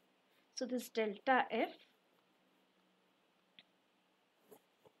 Okay. So, this delta F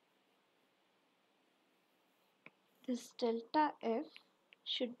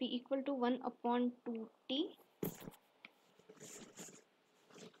should be equal to 1 upon 2t,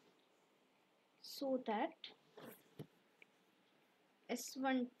 so that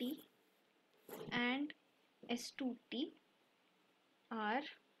S1t and S2t are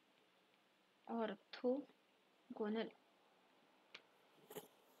orthogonal.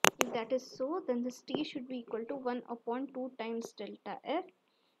 If that is so, then this t should be equal to 1 upon 2 times delta F,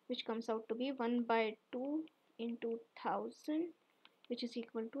 which comes out to be 1 by 2 into 1000, which is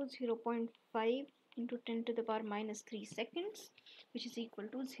equal to 0.5 into 10 to the power minus 3 seconds, which is equal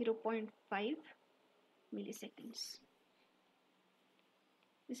to 0.5 milliseconds.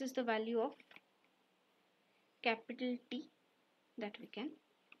 This is the value of capital T that we can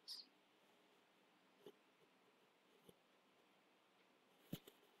use.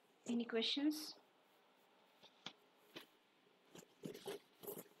 Any questions?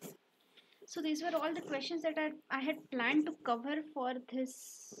 So these were all the questions that I had planned to cover for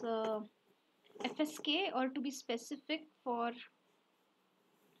this FSK, or to be specific for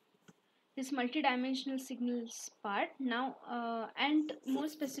this multidimensional signals part now, and more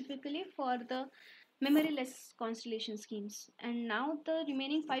specifically for the memoryless constellation schemes. And now the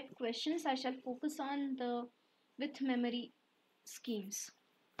remaining 5 questions I shall focus on the with memory schemes.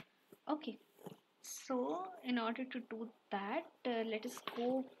 Okay, so in order to do that, let us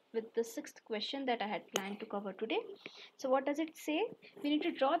go with the 6th question that I had planned to cover today. So what does it say? We need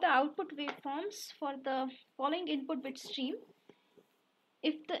to draw the output waveforms for the following input bit stream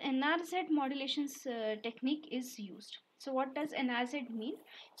if the NRZ modulations technique is used. So what does NRZ mean?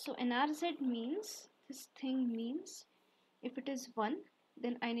 So NRZ means, this thing means, if it is 1,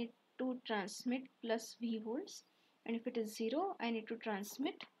 then I need to transmit plus V volts, and if it is 0, I need to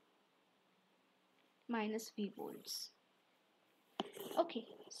transmit minus V volts. Okay,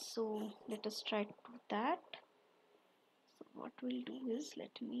 so let us try to do that. So what we'll do is,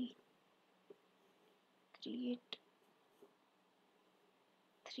 let me create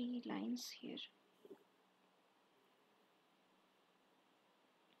 3 lines here.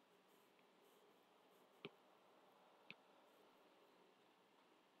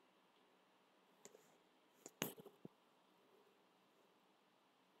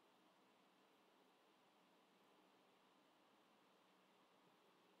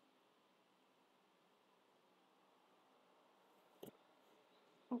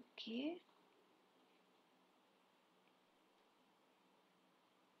 Okay.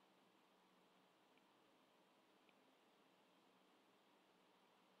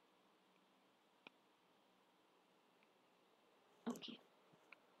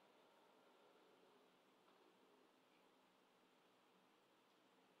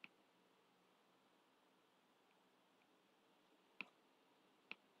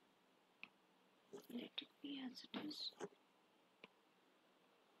 Let it be as it is.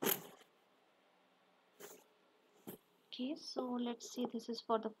 Okay, so let's see, this is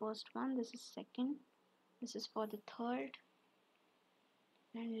for the first one, this is second, this is for the third,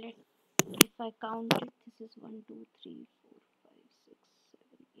 and if I count it, this is 1 2 3 4 5 6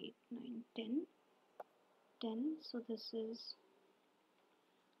 7 8 9 10. So this is,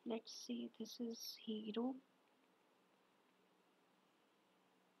 let's see, this is 0,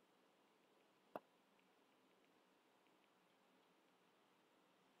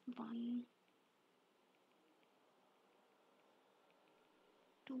 1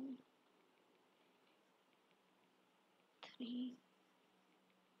 2 3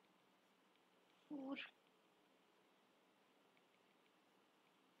 4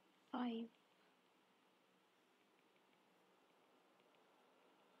 5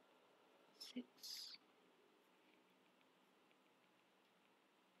 6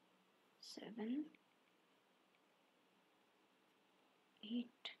 7 8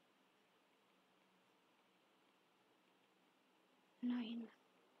 9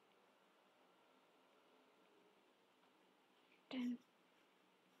 10,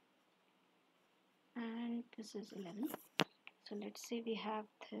 and this is 11. So let's say we have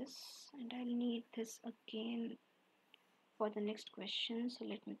this, and I'll need this again for the next question, so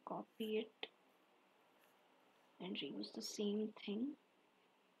let me copy it and reuse the same thing.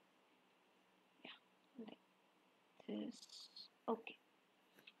 Yeah, like this. Okay,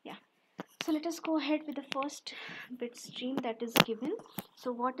 yeah, so let us go ahead with the first bit stream that is given.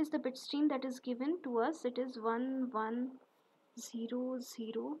 So what is the bit stream that is given to us? It is 1 1 0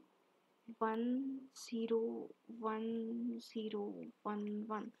 0 1 0 1 0 1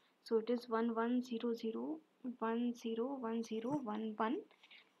 1. So it is 1 1 0 0 1 0 1 0 1 1.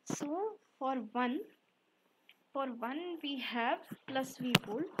 So for 1 we have plus V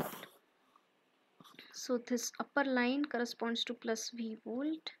volt. So this upper line corresponds to plus V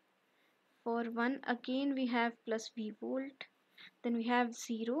volt. For 1 again we have plus V volt. Then we have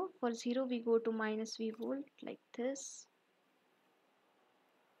 0. For 0 we go to minus V volt like this.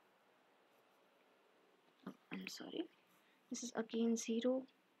 Oh, I'm sorry. This is again 0.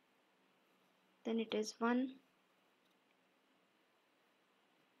 Then it is 1.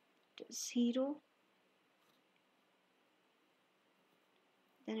 It is 0.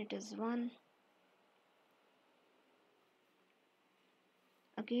 Then it is 1.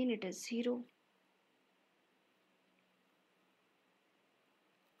 Again it is 0.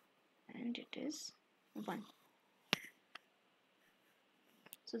 And it is 1.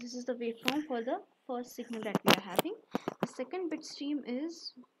 So this is the waveform for the first signal that we are having. The second bit stream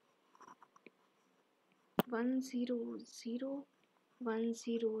is 1 0 0 1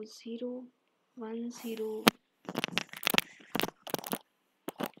 0 0 1 0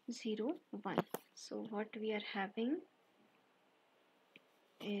 0 1. So what we are having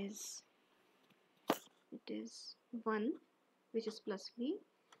is, it is 1, which is plus V.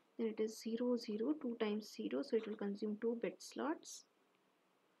 Then it is 0 0, 2 times 0, so it will consume 2 bit slots.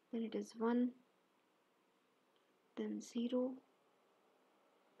 Then it is 1, then 0,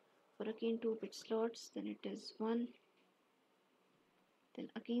 for again 2 bit slots. Then it is 1, then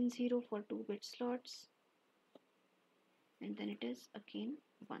again 0 for 2 bit slots, and then it is again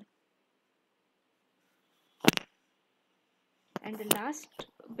 1. And the last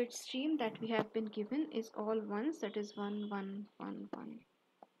bit stream that we have been given is all ones, that is 1 1 1 1.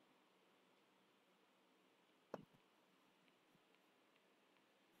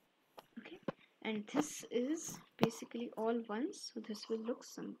 Okay, and this is basically all ones, so this will look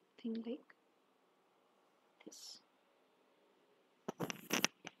something like this.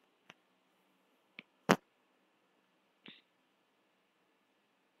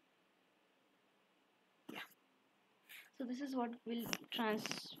 Yeah, so this is what will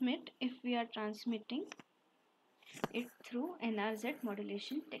transmit if we are transmitting it through NRZ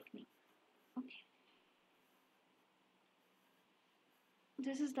modulation technique. Okay,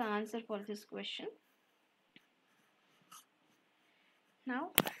 this is the answer for this question.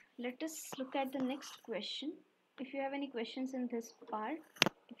 Now let us look at the next question. If you have any questions in this part,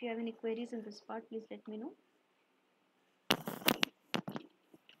 if you have any queries in this part, please let me know.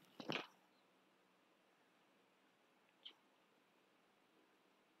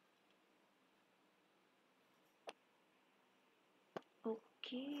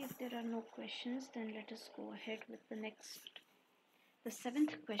 Okay, if there are no questions, then let us go ahead with the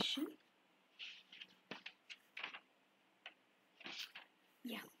 7th question.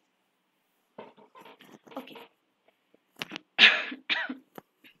 Yeah. Okay.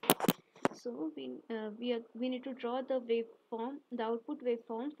 So we need to draw the waveform, the output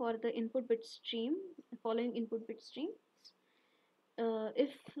waveform for the input bit stream, following input bit stream. If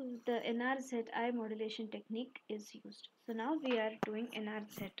the NRZI modulation technique is used. So now we are doing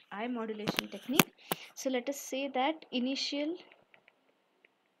NRZI modulation technique. So let us say that initial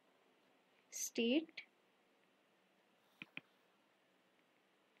state,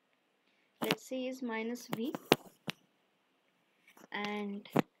 let's say, is minus V, and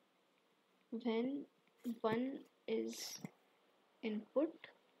when 1 is input,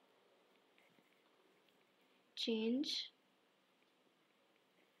 change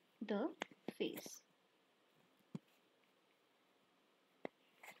the phase.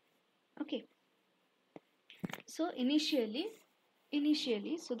 Okay, so initially,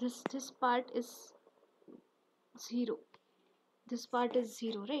 so this part is 0, this part is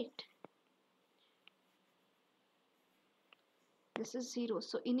 0, right? This is 0.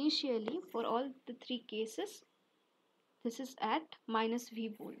 So initially, for all the 3 cases, this is at minus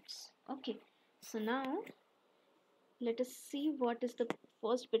V volts. Okay, so now let us see what is the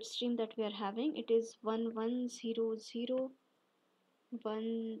first bit stream that we are having. It is 1 1 0 0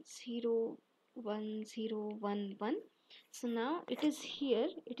 1 0 1 0 1 1. So now it is here,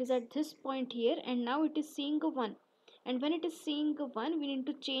 it is at this point here, and now it is seeing a 1. And when it is seeing a 1, we need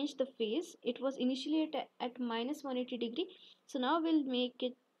to change the phase. It was initially at minus 180 degree. So now we'll make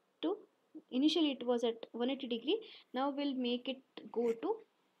it to, initially it was at 180 degree. Now we'll make it go to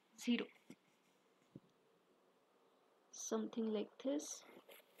 0. Something like this.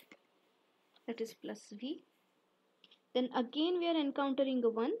 That is plus V. Then again we are encountering a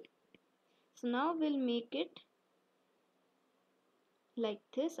 1. So now we'll make it like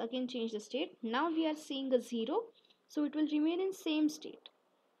this. Again change the state. Now we are seeing a 0. So it will remain in same state.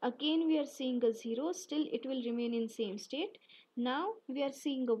 Again we are seeing a 0. Still it will remain in same state. Now we are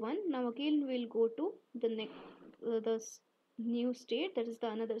seeing a 1. Now again we'll go to the next the new state. That is the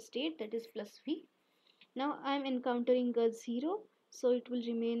another state, that is plus V. Now I am encountering a 0. So it will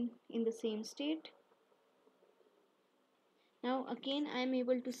remain in the same state. Now again I am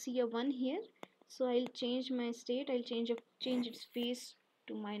able to see a 1 here. So I'll change my state. I'll change its phase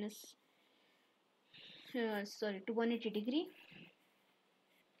to minus to 180 degree.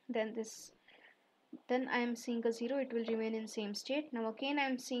 Then I am seeing a 0. It will remain in same state. Now again I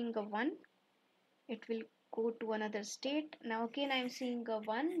am seeing a 1. It will go to another state. Now again I am seeing a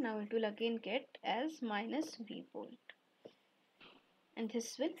 1. Now it will again get as minus V volt. And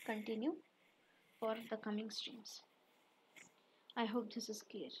this will continue for the coming streams. I hope this is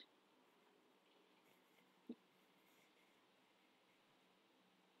clear.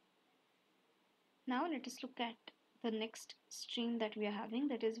 Now let us look at the next stream that we are having,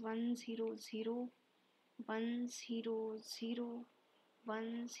 that is 1 0 0 1 0 0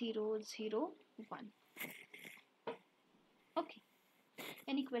 1 0 0 1. Okay,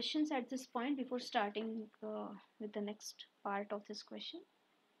 any questions at this point before starting with the next part of this question?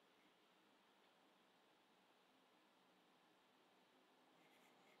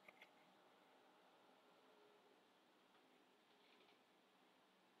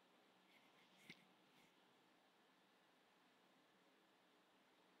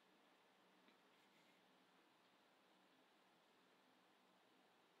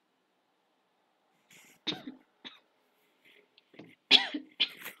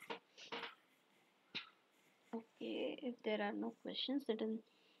 Okay, if there are no questions, then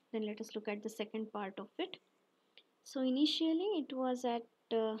let us look at the second part of it. So initially it was at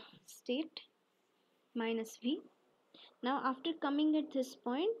state minus V. Now after coming at this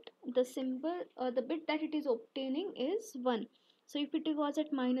point, the symbol or the bit that it is obtaining is 1. So if it was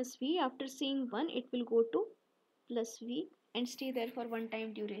at minus V, after seeing 1, it will go to plus V and stay there for one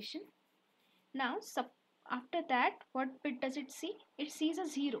time duration. Now after that, what bit does it see? It sees a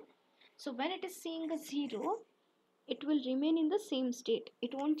 0. So when it is seeing a 0, it will remain in the same state.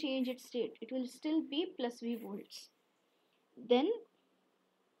 It won't change its state. It will still be plus V volts. Then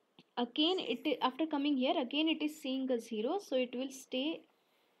again after coming here, again it is seeing a 0, so it will stay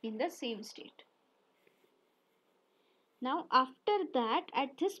in the same state. Now after that,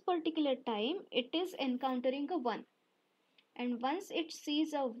 at this particular time, it is encountering a 1, and once it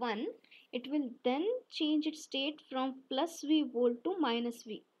sees a 1, it will then change its state from plus V volt to minus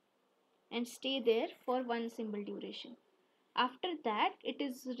V and stay there for one symbol duration. After that, it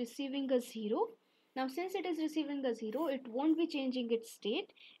is receiving a 0. Now since it is receiving a 0, it won't be changing its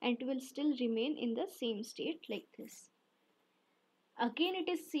state and it will still remain in the same state like this. Again it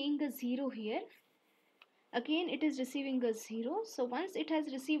is seeing a 0 here. Again it is receiving a 0. So once it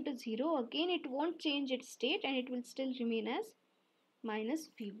has received a 0, again it won't change its state and it will still remain as minus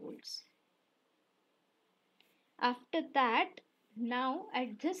V volts. After that, now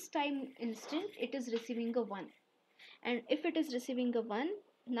at this time instant it is receiving a 1, and if it is receiving a 1,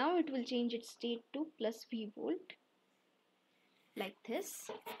 now it will change its state to plus V volt, like this.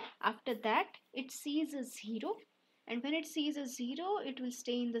 After that it sees a 0, and when it sees a 0 it will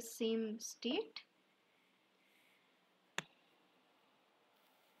stay in the same state.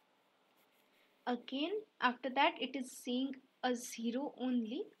 Again after that it is seeing a 0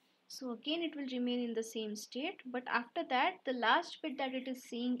 only, so again it will remain in the same state, but after that the last bit that it is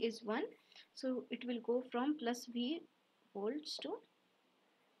seeing is 1, so it will go from plus V volts to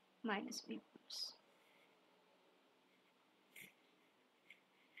minus V volts.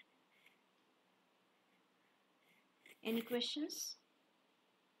 Any questions?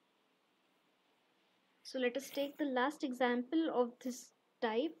 So let us take the last example of this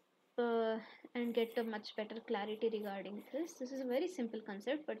type and get a much better clarity regarding this. This is a very simple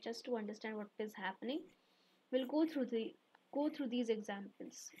concept, but just to understand what is happening, we'll go through these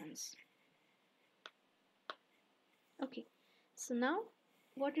examples once. Okay, so now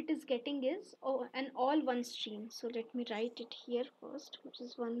what it is getting is an all one stream. So let me write it here first, which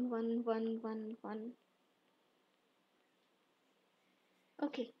is 1 1 1 1 1.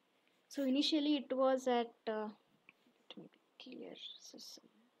 Okay, so initially it was at let me be clear.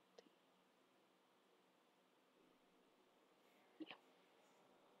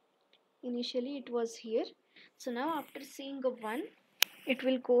 Initially it was here, so now after seeing a 1, it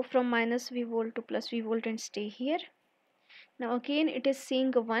will go from minus V volt to plus V volt and stay here. Now again it is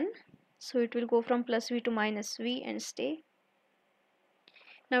seeing a 1, so it will go from plus V to minus V and stay.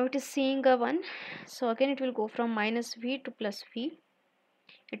 Now it is seeing a 1, so again it will go from minus V to plus V.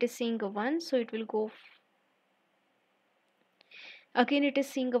 It is seeing a 1, so it will go again it is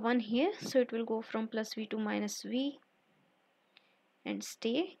seeing a 1 here, so it will go from plus V to minus V and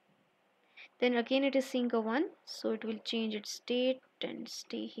stay. Then again it is seeing a 1, so it will change its state and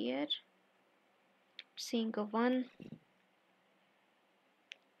stay here. Seeing a 1,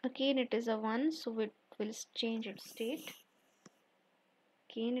 again it is a 1, so it will change its state.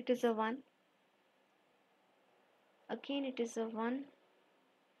 Again it is a 1, again it is a 1,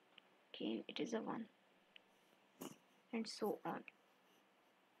 again it is a 1, and so on.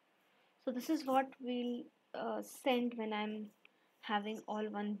 So this is what we'll send when I'm having all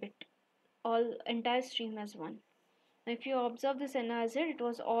one bit, all entire stream as 1. Now if you observe this NRZ, it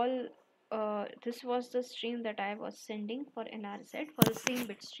was all this was the stream that I was sending for NRZ for the same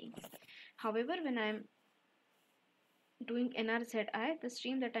bit stream. However, when I'm doing NRZI, the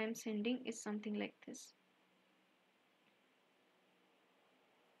stream that I'm sending is something like this.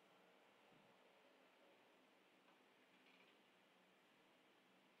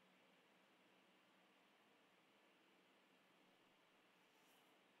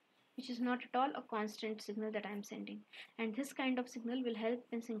 Which is not at all a constant signal that I'm sending, and this kind of signal will help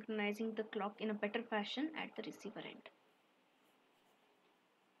in synchronizing the clock in a better fashion at the receiver end.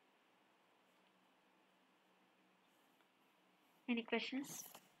 Any questions?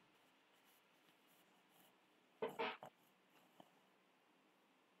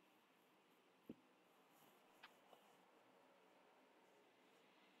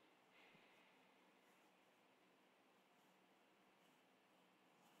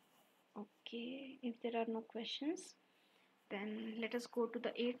 Okay, if there are no questions, then let us go to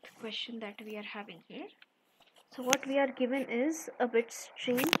the 8th question that we are having here. So what we are given is a bit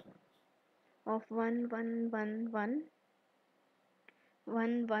stream of 1 1 1 1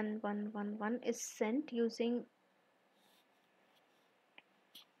 1 1 1 1 1 is sent using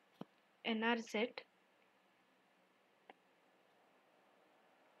NRZ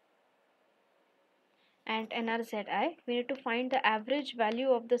and NRZI. We need to find the average value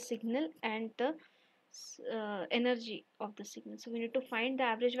of the signal and the energy of the signal. So we need to find the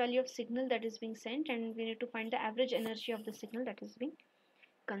average value of signal that is being sent, and we need to find the average energy of the signal that is being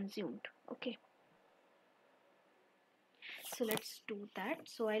consumed. Okay, so let's do that.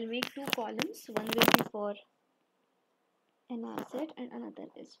 So I'll make 2 columns. One will be for NRZ and another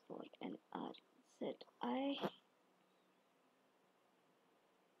is for NRZI.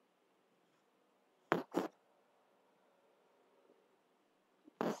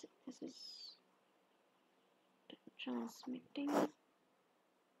 This is transmitting.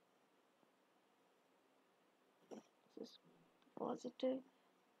 This is positive,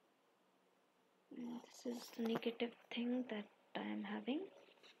 and this is the negative thing that I am having.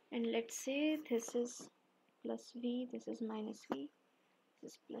 And let's say this is plus V, this is minus V,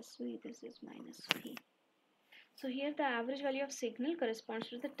 this is plus V, this is minus V. So here the average value of signal corresponds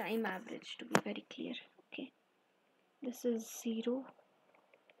to the time average, to be very clear. Okay, this is 0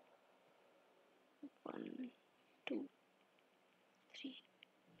 1 2, 3,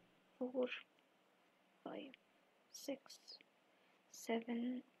 4, 5, 6,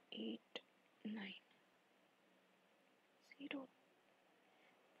 7, 8, 9, 0,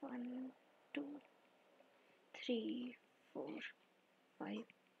 1, 2, 3, 4, 5,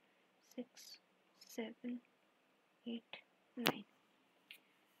 6, 7, 8, 9.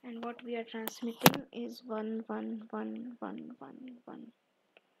 And what we are transmitting is 1, 1, 1, 1, 1, 1.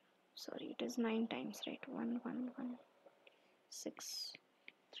 Sorry, it is 9 times, right? 1, 1, 1, 6,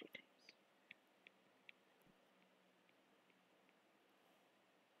 3 times.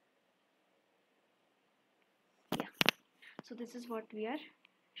 Yeah, so this is what we are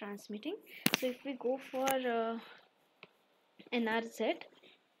transmitting. So if we go for NRZ,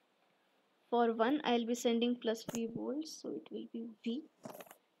 for 1 I'll be sending plus V volts, so it will be V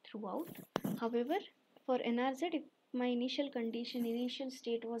throughout. However, for NRZ, if my initial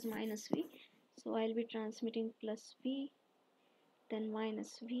state was minus V, so I'll be transmitting plus V, then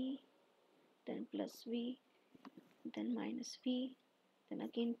minus V, then plus V, then minus V, then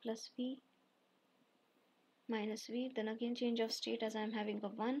again plus V, minus V, then again change of state as I'm having a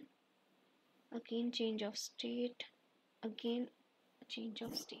 1, again change of state, again change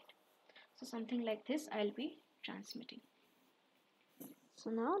of state. So something like this I'll be transmitting. So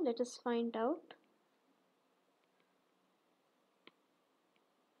now let us find out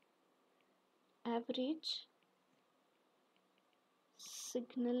average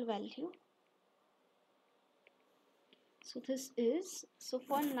signal value. So this is, so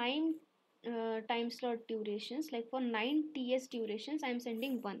for 9 time slot durations, like for 9 TS durations, I am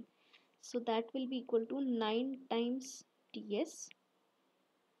sending 1. So that will be equal to 9 times TS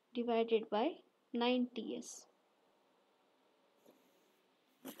divided by 9 TS.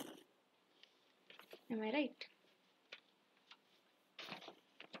 Am I right?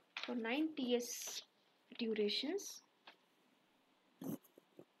 For 9 TS durations,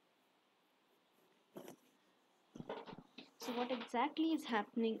 so what exactly is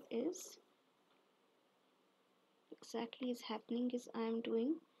happening is I am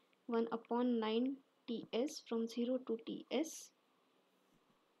doing 1 upon 9 TS from 0 to TS,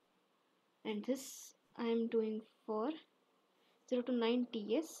 and this I am doing for 0 to 9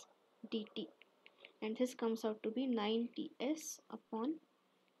 TS dt, and this comes out to be 9 TS upon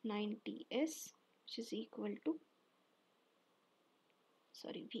 9 TS, which is equal to,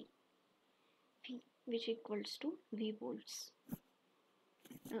 sorry, V, which equals to V volts.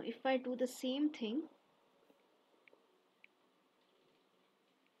 Now if I do the same thing,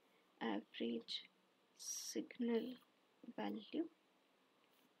 average signal value,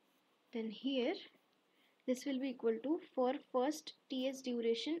 then here this will be equal to, for first TS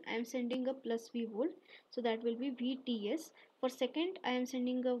duration I am sending a plus V volt, so that will be VTS. For second I am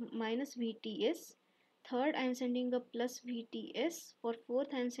sending a minus VTS. Third I am sending a plus VTS. For fourth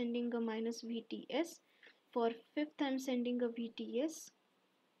I am sending a minus VTS. For fifth I am sending a VTS.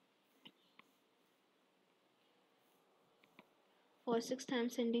 For sixth I am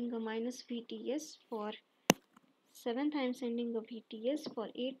sending a minus VTS. For seventh I am sending a VTS. For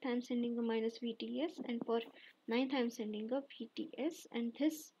eighth I am sending a minus VTS, and for ninth I am sending a VTS. And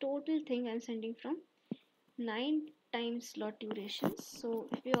this total thing I am sending from 9 time slot durations. So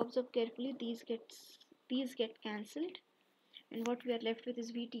if we observe carefully, these get cancelled, and what we are left with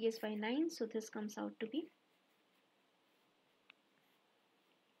is VTS by 9. So this comes out to be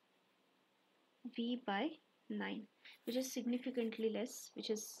V by 9, which is significantly less, which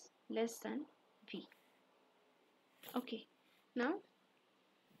is less than V. Okay, now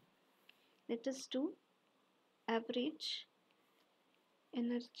let us do average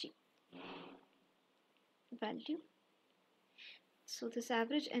energy value. So this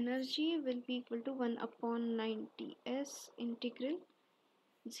average energy will be equal to 1 upon 9 TS integral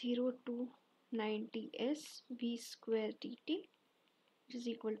 0 to 9 TS V square dt, which is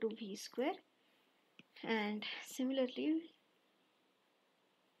equal to V square. And similarly,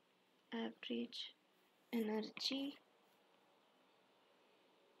 average energy,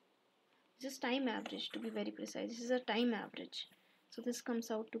 this is time average, to be very precise, this is a time average. So this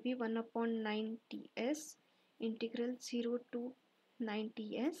comes out to be 1 upon 9 TS integral 0 to 9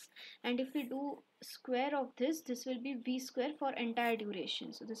 TS, and if we do square of this will be V square for entire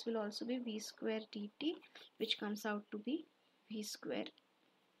duration. So this will also be V square dt, which comes out to be V square.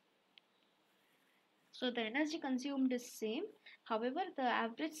 So the energy consumed is same. However, the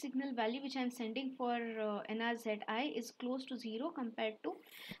average signal value which I am sending for NRZI is close to 0 compared to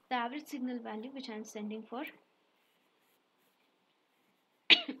the average signal value which I am sending for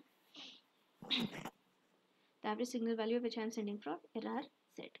the average signal value which I am sending for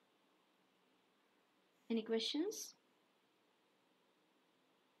NRZ. Any questions?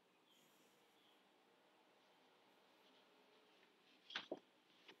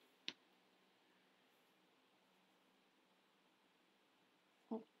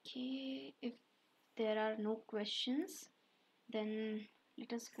 Okay, if there are no questions, then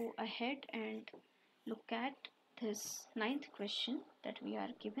let us go ahead and look at this 9th question that we are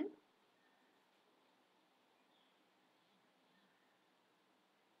given.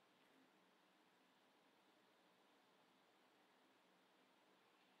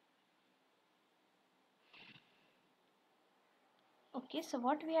 Okay, so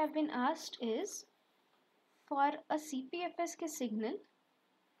what we have been asked is, for a CPFSK signal,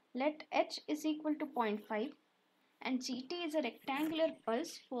 let H is equal to 0.5 and GT is a rectangular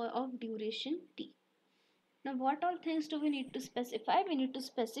pulse of duration T. Now what all things do we need to specify? We need to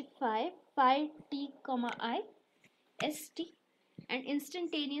specify phi T comma I, ST, and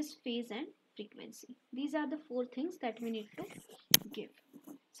instantaneous phase and frequency. These are the 4 things that we need to give.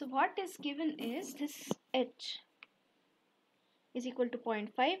 So what is given is this H is equal to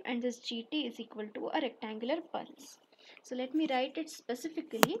 0.5 and this GT is equal to a rectangular pulse. So let me write it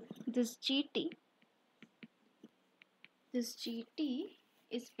specifically. This GT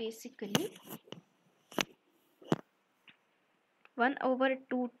is basically 1 over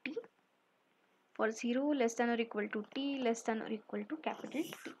 2t for 0 less than or equal to t less than or equal to capital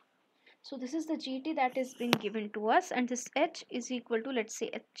T. So this is the GT that is being given to us, and this H is equal to, let's say,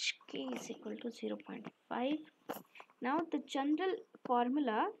 HK is equal to 0.5. Now the general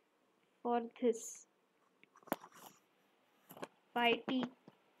formula for this phi T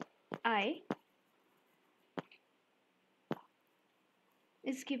I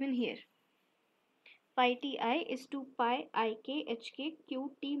is given here. Phi Ti is 2 pi ik hk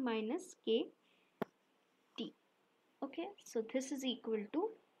qt minus kt. Okay, so this is equal to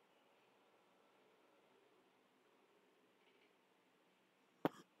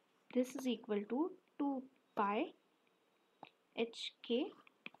 2 pi hk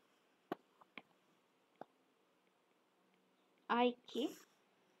ik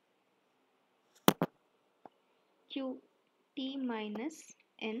qt minus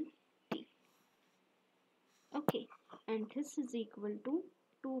nt. Okay, and this is equal to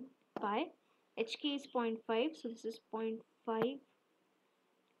 2 pi hk is 0.5, so this is 0.5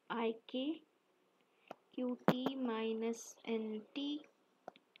 ik qt minus nt,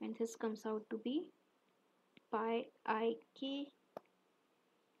 and this comes out to be pi ik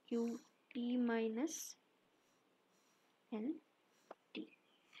qt minus nt.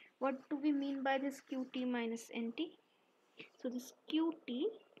 What do we mean by this qt minus nt? So this qt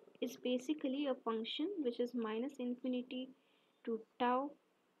is basically a function which is minus infinity to tau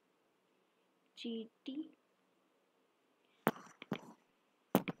gt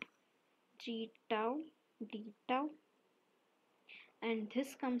g tau d tau, and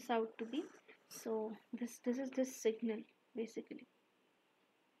this comes out to be, so this is this signal basically.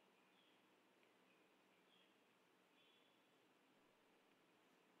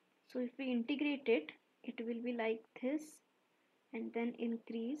 So if we integrate it, it will be like this and then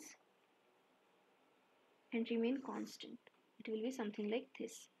increase and remain constant. It will be something like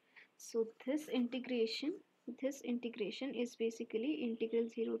this. So this integration is basically integral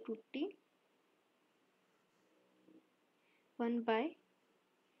 0 to t 1 by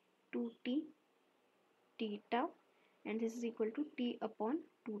 2t t tau, and this is equal to t upon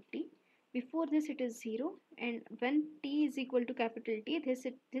 2t. Before this it is 0, and when t is equal to capital T,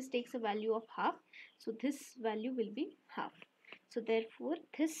 this takes a value of half, so this value will be half. So therefore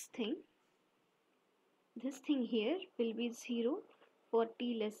this thing here will be 0 for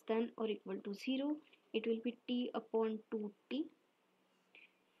t less than or equal to 0. It will be t upon 2t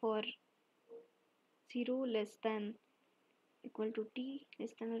for 0 less than equal to t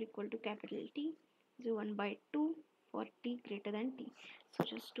less than or equal to capital T, so 1 by 2 for t greater than t. So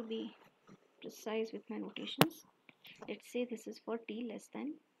just to be precise with my notations, let's say this is for t less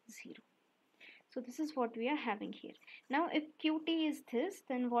than 0. So this is what we are having here. Now if qt is this,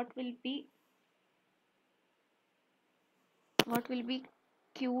 then what will be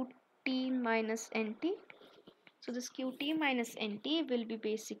qt minus nt? So this qt minus nt will be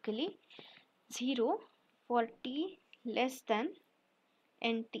basically 0 for t less than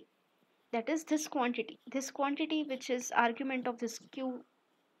nt. That is this quantity which is argument of this q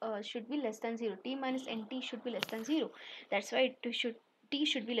should be less than 0. T minus nt should be less than 0. That's why t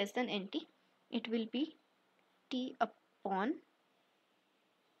should be less than nt. It will be t upon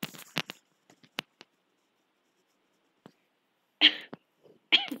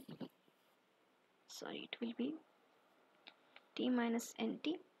sorry, it will be t minus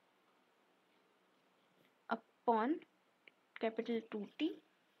nt upon capital 2t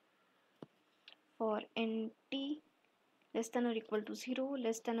for nt less than or equal to 0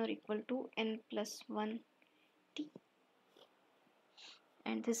 less than or equal to n plus 1 t,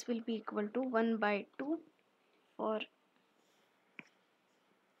 and this will be equal to 1 by 2 for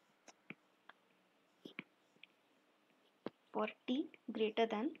t greater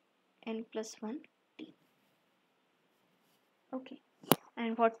than n plus 1 t. Okay,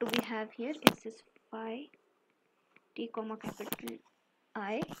 and what do we have here is this phi t comma capital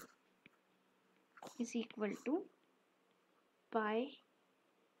I is equal to pi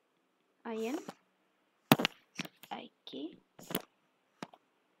in ik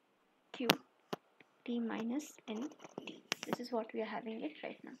q t minus n t. This is what we are having it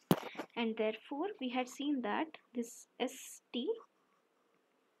right now, and therefore we had seen that this st,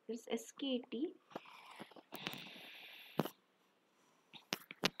 this skt,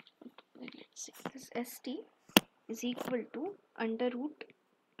 let's see, this st is equal to under root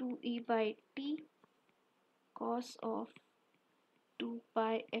 2e by t cos of 2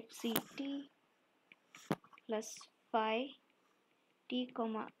 pi fct plus phi t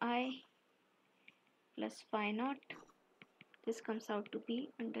comma I plus phi naught. This comes out to be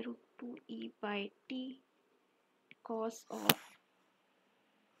under root 2e by t cos of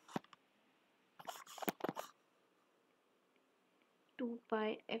 2 pi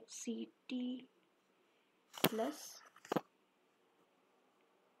fct plus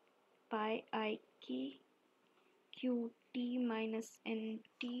pi ik qt minus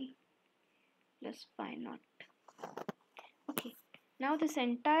nt plus phi naught. Okay, now this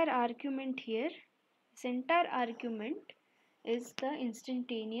entire argument here, this entire argument is the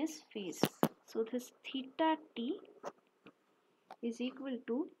instantaneous phase. So this theta t is equal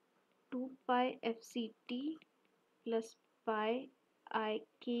to 2 pi fct plus pi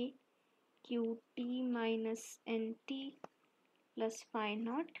ik qt minus nt plus phi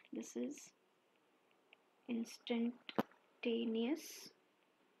naught. This is instantaneous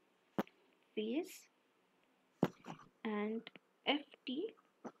phase, and ft,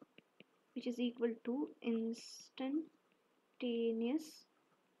 which is equal to instantaneous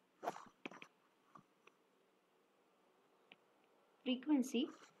frequency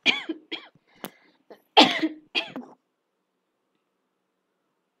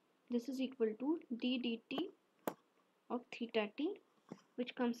this is equal to d dt of theta t,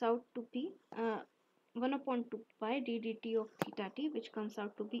 which comes out to be 1 upon 2 pi d dt of theta t, which comes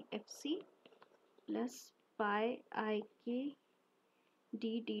out to be fc plus pi ik d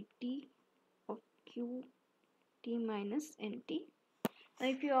dt of qt minus nt. Now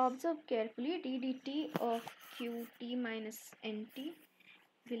if you observe carefully, d dt of qt minus nt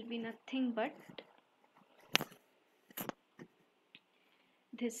will be nothing but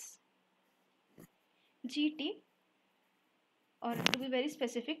this gt, or to be very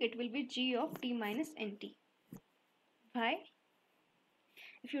specific, it will be g of t minus nt. Why?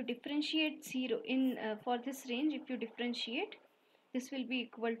 If you differentiate 0 in for this range, if you differentiate, this will be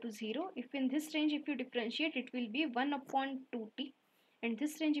equal to 0. If in this range, if you differentiate, it will be 1 upon 2t, and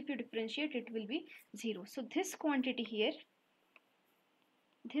this range, if you differentiate, it will be 0. So this quantity here,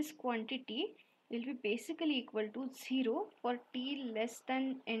 this quantity will be basically equal to 0 for t less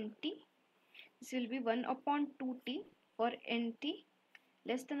than nt. This will be 1 upon 2t for nt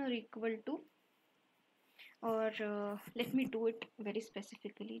less than or equal to, or let me do it very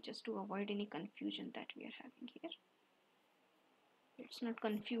specifically just to avoid any confusion that we are having here. Let's not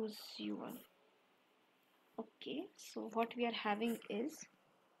confuse you all. Okay, so what we are having is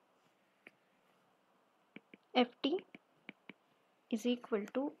ft is equal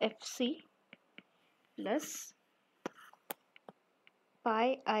to fc plus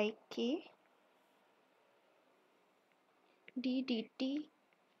pi ik d dt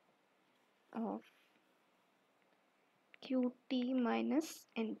of qt minus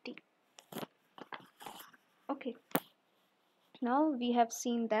nt. Okay, now we have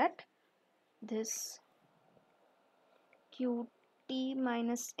seen that this qt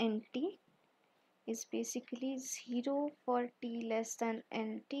minus nt is basically 0 for t less than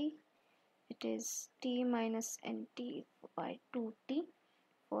nt. It is t minus nt by 2t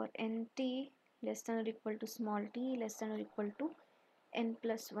for nt less than or equal to small t less than or equal to n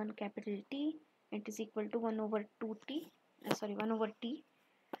plus 1 capital T. It is equal to 1 over 2t, 1 over t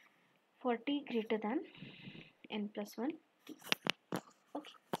for t greater than n plus 1 t.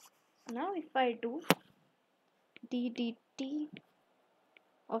 Okay, now if I do d dt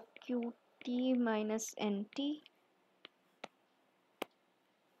of qt minus nt,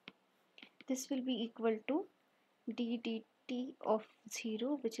 this will be equal to d dt of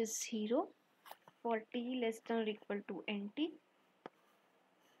 0, which is 0, for t less than or equal to nt,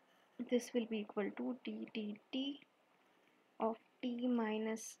 this will be equal to ddt of t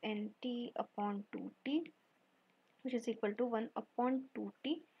minus nt upon 2t, which is equal to 1 upon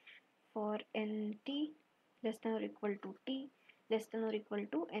 2t for nt less than or equal to t less than or equal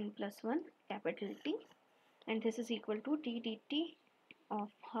to n plus 1 capital T, and this is equal to ddt of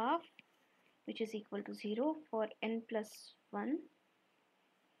half, which is equal to 0 for n plus 1,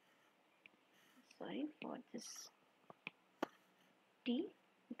 for this t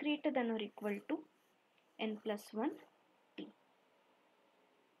greater than or equal to n plus 1 t.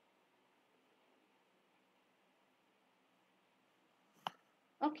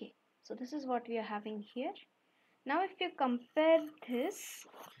 Okay, so this is what we are having here. Now if you compare this,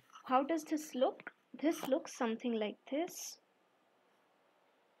 how does this look? This looks something like this.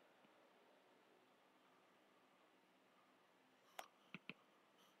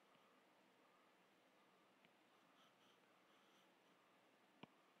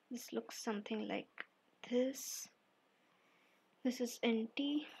 This looks something like this. This is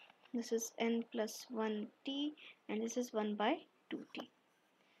nt, this is n plus 1t, and this is 1 by 2t.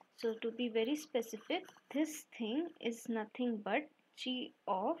 So to be very specific, this thing is nothing but g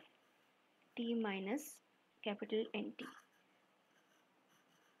of t minus capital NT.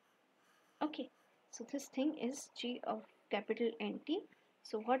 Okay, so this thing is g of capital NT.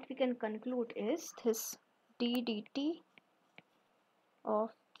 So what we can conclude is this d dt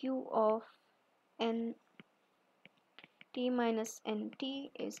of q of n t minus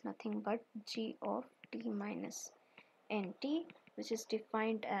nt is nothing but g of t minus nt, which is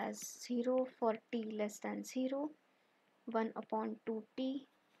defined as 0 for t less than 0, 1 upon 2t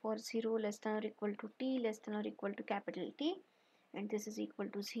for 0 less than or equal to t less than or equal to capital T, and this is equal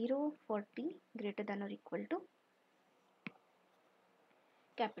to 0 for t greater than or equal to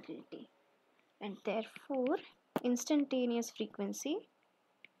capital T. And therefore instantaneous frequency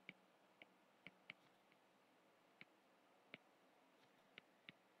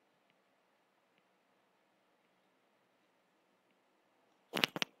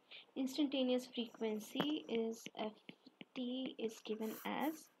is ft is given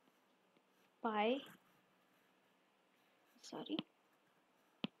as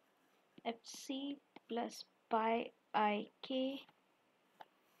fc plus pi ik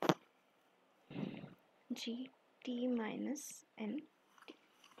g t minus n.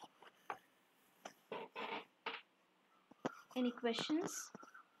 Any questions?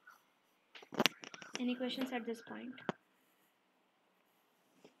 Any questions at this point?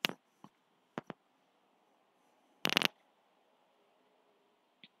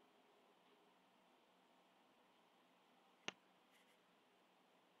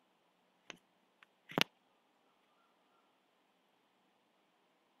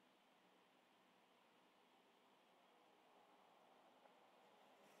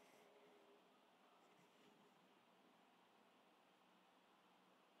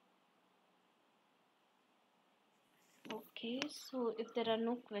 Okay, so if there are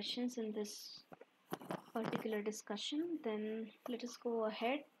no questions in this particular discussion, then let us go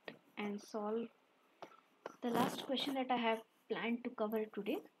ahead and solve the last question that I have planned to cover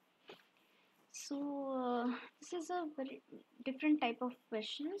today. So this is a very different type of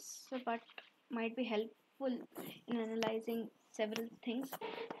questions, but might be helpful in analyzing several things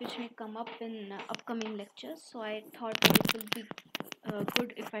which may come up in upcoming lectures. So I thought it will be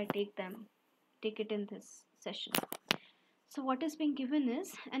good if I take it in this session. So what is being given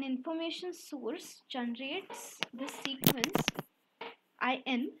is an information source generates this sequence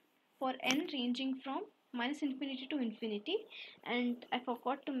in for n ranging from minus infinity to infinity, and I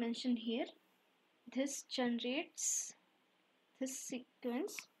forgot to mention here, this generates this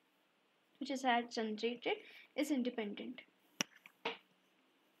sequence which is generated is independent.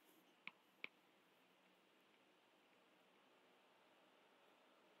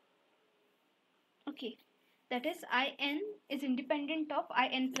 Okay, that is in is independent of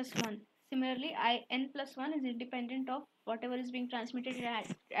in plus 1. Similarly, in plus 1 is independent of whatever is being transmitted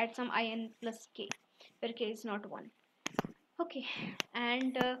at some in plus k, where k is not 1. Okay,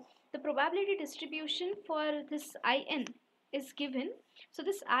 and the probability distribution for this in is given. So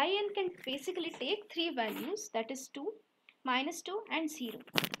this in can basically take three values, that is 2, -2 and 0.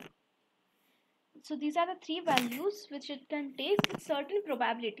 So these are the three values which it can take with certain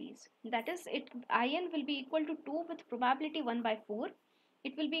probabilities. That is, in will be equal to 2 with probability 1 by 4.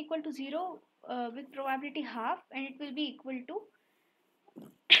 It will be equal to 0 with probability half, and it will be equal to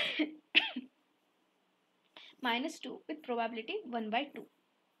 -2 with probability 1 by 2.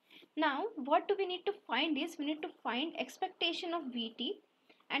 Now what do we need to find is, we need to find expectation of Vt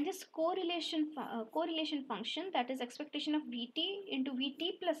and this correlation function, that is expectation of Vt into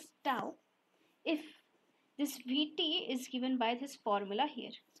Vt plus tau, if this Vt is given by this formula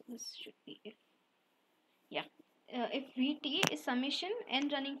here. So this should be if, yeah, if Vt is summation n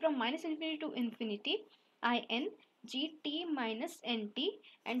running from minus infinity to infinity in gt minus nt,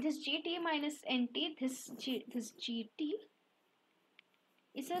 and this gt minus nt, this gt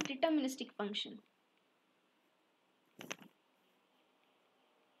is a deterministic function.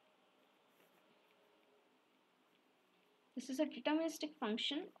 This is a deterministic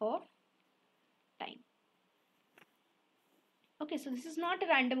function of time. Okay, so this is not a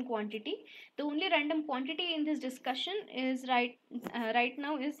random quantity. The only random quantity in this discussion is right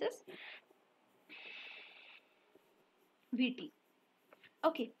now is this Vt.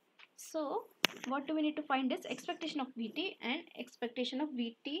 Okay, so what do we need to find is expectation of Vt and expectation of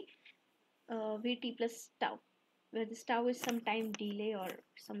Vt plus tau, where this tau is some time delay or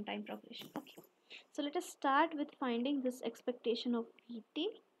some time progression. Okay, so let us start with finding this expectation of Vt.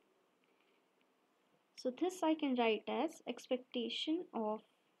 So this I can write as expectation of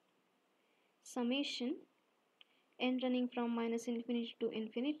summation n running from minus infinity to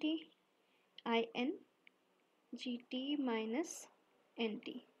infinity in gt minus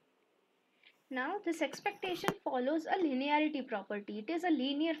nt. Now this expectation follows a linearity property. It is a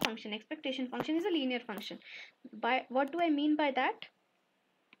linear function. Expectation function is a linear function. By what do I mean by that?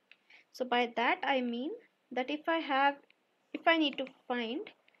 So by that I mean that if I need to find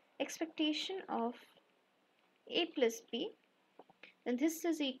expectation of a plus b, then this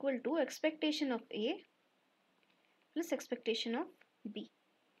is equal to expectation of a plus expectation of b.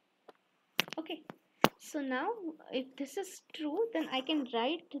 Okay, so now if this is true, then I can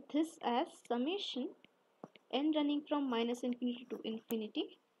write this as summation n running from minus infinity to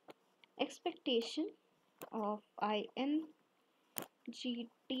infinity expectation of in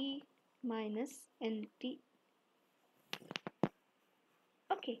gt minus nt.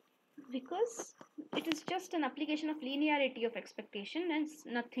 Okay, because it is just an application of linearity of expectation and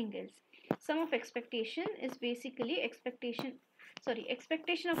nothing else. Sum of expectation is basically expectation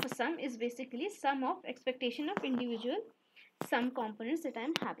of a sum is basically sum of expectation of individual sum components that I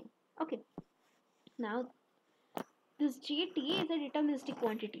am having. Okay, now this gt is a deterministic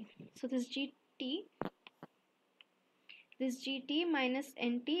quantity. So this gt minus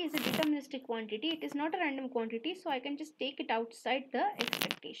nt is a deterministic quantity. It is not a random quantity, so I can just take it outside the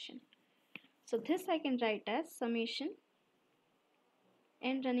expectation. So this I can write as summation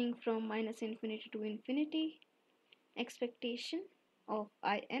n running from minus infinity to infinity expectation of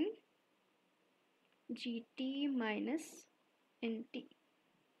in gt minus nt.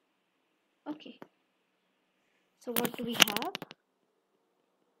 Okay, so what do we have?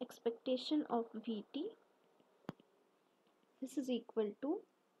 Expectation of Vt, this is equal to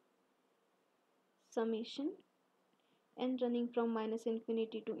summation n running from minus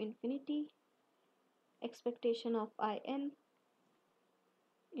infinity to infinity expectation of in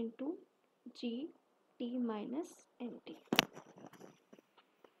into gt minus nt.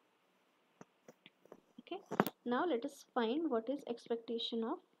 Okay, now let us find what is expectation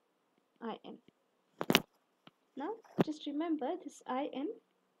of in. Now just remember this in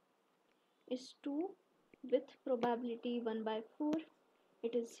is 2 with probability 1 by 4,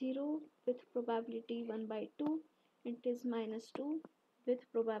 it is 0 with probability 1 by 2, it is minus 2 with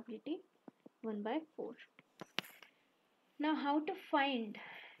probability 1 by 4. Now how to find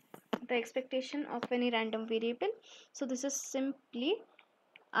the expectation of any random variable? So this is simply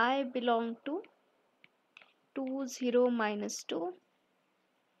I belong to 2 0 minus 2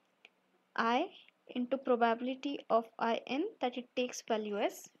 I into probability of in, that it takes value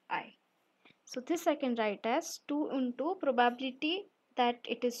as I. So this I can write as 2 into probability that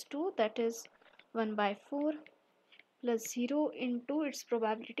it is 2, that is 1 by 4, plus 0 into its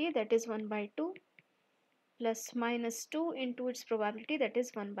probability, that is 1 by 2, plus minus 2 into its probability, that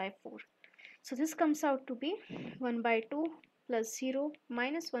is 1 by 4. So this comes out to be 1 by 2 plus 0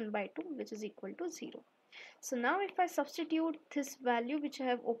 minus 1 by 2, which is equal to 0. So now if I substitute this value which I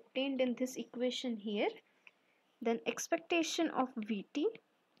have obtained in this equation here, then expectation of Vt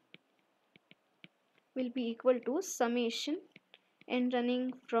will be equal to summation n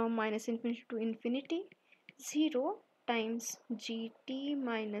running from minus infinity to infinity 0 times gt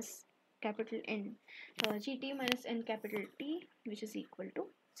minus capital N, gt minus n capital T, which is equal to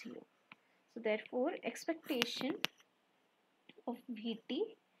 0. So therefore expectation of Vt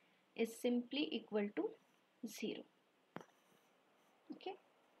is simply equal to 0. Okay,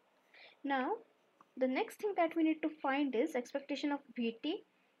 now the next thing that we need to find is expectation of Vt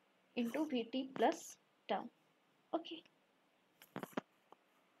into Vt plus tau. Okay,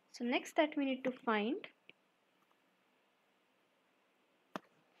 So next that we need to find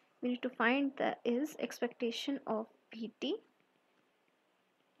the is expectation of Vt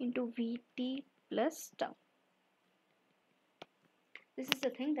into Vt plus tau. This is the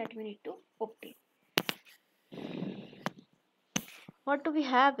thing that we need to obtain. What do we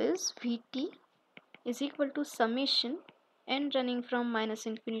have is Vt is equal to summation n running from minus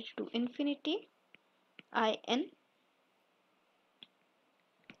infinity to infinity In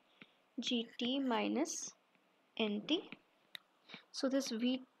gt minus nt. So this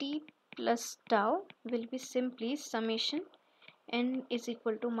Vt plus tau will be simply summation n is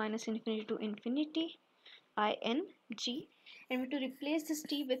equal to minus infinity to infinity In g, and we to replace this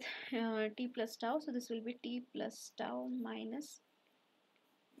t with t plus tau, so this will be t plus tau minus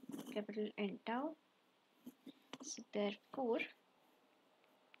capital N tau. So therefore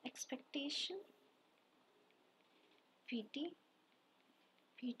expectation Vt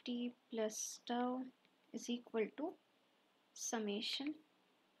plus tau is equal to summation,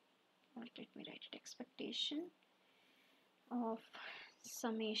 or let me write it, expectation of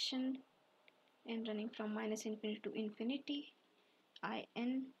summation n running from minus infinity to infinity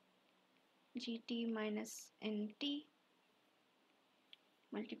In gt minus nt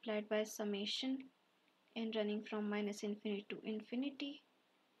multiplied by summation n running from minus infinity to infinity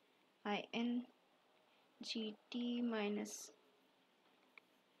In gt minus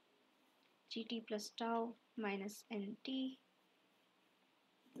gt plus tau minus nt,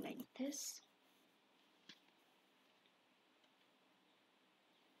 like this.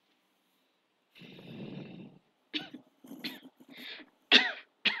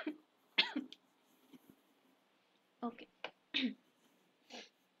 Okay.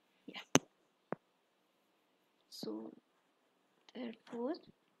 Yeah. So therefore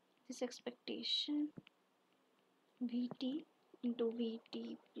this expectation Vt into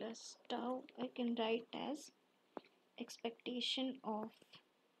Vt plus tau I can write as expectation of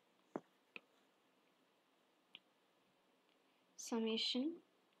summation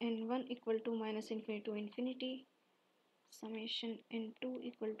n1 equal to minus infinity to infinity summation n2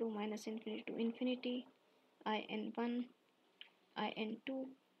 equal to minus infinity to infinity In1 In2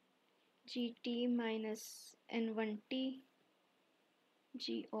 gt minus n1t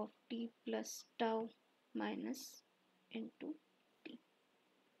g of t plus tau minus n2t.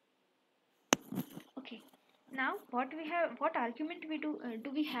 Okay, now what argument we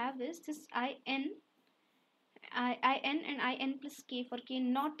do we have is this In and In plus k for k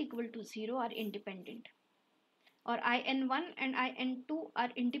not equal to 0 are independent, or In1 and In2 are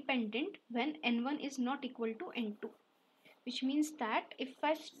independent when n1 is not equal to n2, which means that if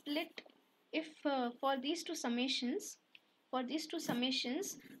I split, if for these two summations,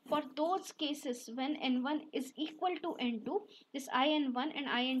 for those cases when n1 is equal to n2, this In1 and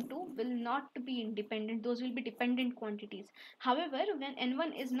In2 will not be independent, those will be dependent quantities. However, when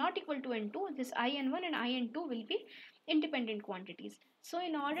n1 is not equal to n2, this In1 and In2 will be independent quantities. So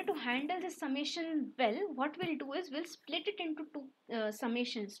in order to handle this summation well, what we'll do is we'll split it into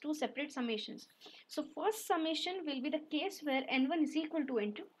two separate summations. So first summation will be the case where n1 is equal to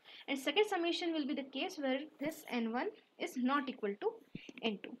n2, and second summation will be the case where this n1 is not equal to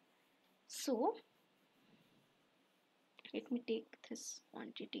n2. So let me take this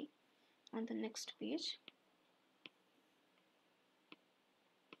quantity on the next page.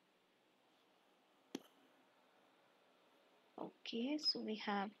 Okay, so we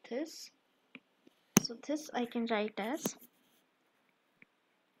have this. So this I can write as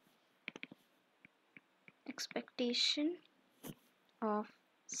expectation of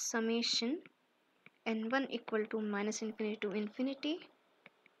summation n1 equal to minus infinity to infinity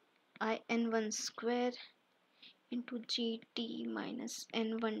In1 square into gt minus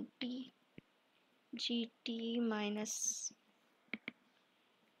n1t gt minus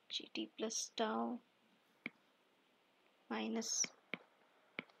gt plus tau minus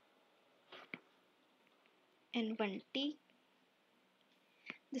n1t.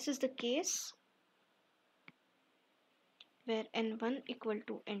 This is the case where n1 equal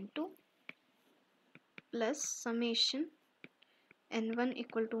to n2 plus summation n1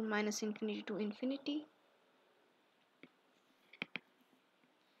 equal to minus infinity to infinity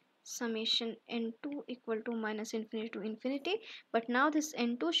summation n2 equal to minus infinity to infinity, but now this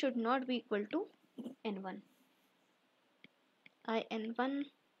n2 should not be equal to n1. In1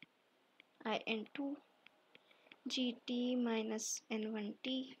 In2 gt minus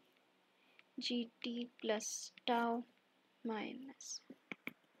n1t gt plus tau minus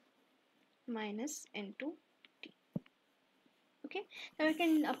n2t. Okay, now we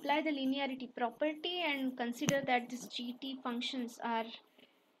can apply the linearity property and consider that these gt functions are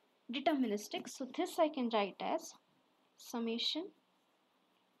deterministic. So this I can write as summation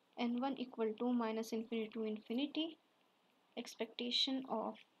n1 equal to minus infinity to infinity expectation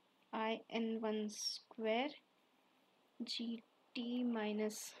of I n1 square gt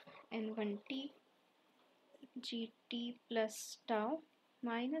minus n1t gt plus tau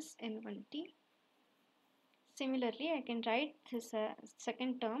minus n1t. Similarly, I can write this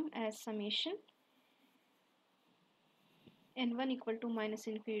second term as summation n1 equal to minus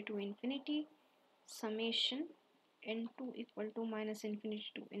infinity to infinity summation n2 equal to minus infinity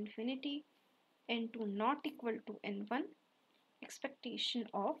to infinity n2 not equal to n1 expectation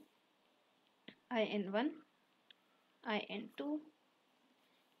of in1 in2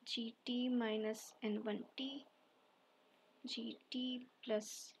 gt minus n1t gt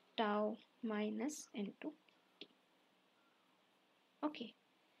plus tau minus n2. Okay,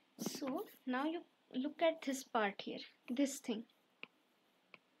 so now you look at this part here, this thing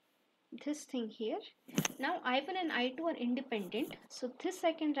here. Now I1 and I2 are independent, so this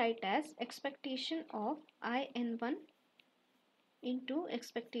I can write as expectation of in1 into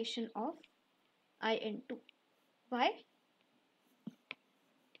expectation of in2. Why?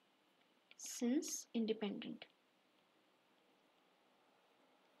 Since independent.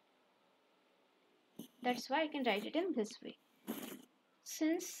 That's why I can write it in this way.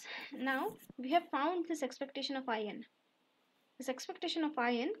 Since now we have found this expectation of in. This expectation of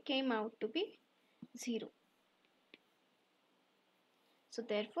in came out to be 0. So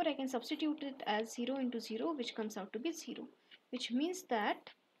therefore I can substitute it as 0 into 0, which comes out to be 0. Which means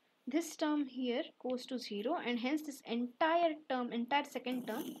that this term here goes to 0 and hence this entire second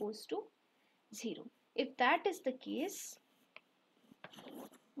term goes to 0. If that is the case,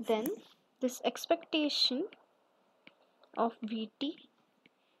 then this expectation of Vt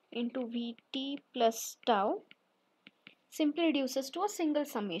into Vt plus tau simply reduces to a single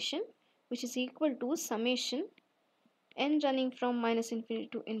summation, which is equal to summation n running from minus infinity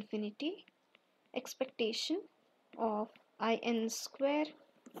to infinity expectation of in square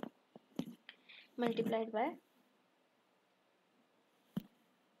multiplied by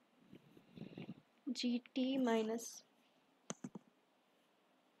gt minus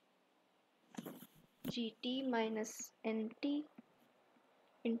nt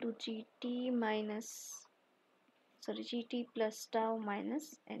into gt plus tau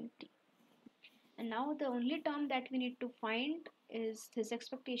minus nt. And now the only term that we need to find is this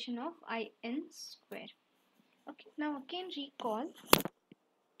expectation of in square. Okay, now again recall,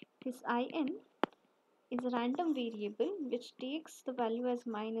 this in is a random variable which takes the value as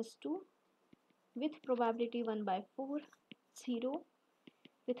 -2 with probability 1 by 4, 0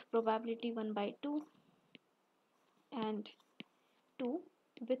 with probability 1 by 2 and 2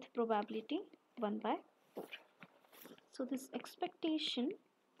 with probability 1 by 4. So this expectation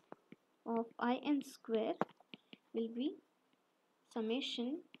of in square will be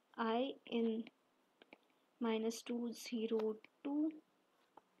summation in minus 2 0 2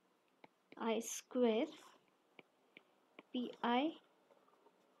 I square pi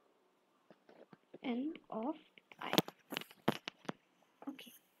n of I.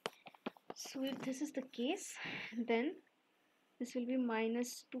 Okay, so if this is the case, then this will be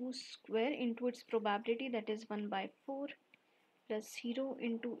minus 2 square into its probability, that is 1 by 4, plus 0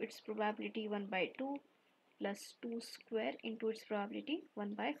 into its probability 1 by 2 plus 2 square into its probability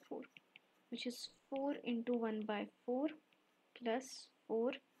 1 by 4, which is 4 into 1 by 4 plus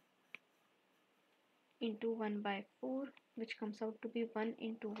 4 into 1 by 4, which comes out to be 1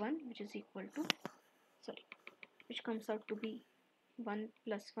 into 1, which is equal to, which comes out to be 1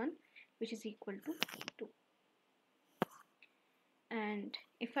 plus 1, which is equal to 2. And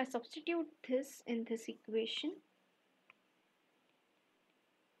if I substitute this in this equation,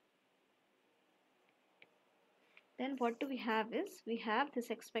 then what do we have is, we have this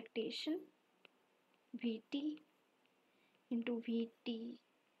expectation Vt into Vt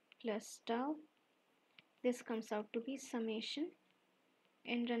plus tau. This comes out to be summation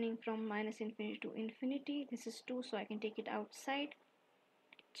n running from minus infinity to infinity. This is 2, so I can take it outside.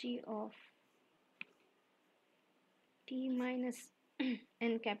 G of t minus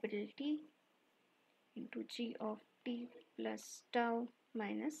n capital T into G of t plus tau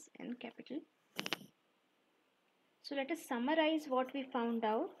minus n capital T. So let us summarize what we found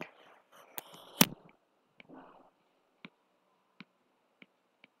out.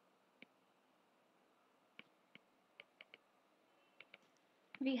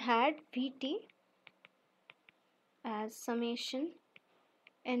 We had Vt as summation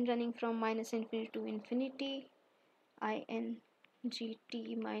n running from minus infinity to infinity in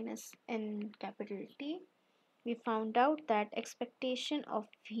gt minus n capital T we found out that expectation of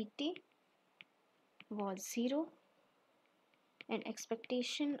Vt was 0 and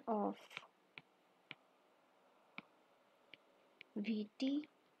expectation of Vt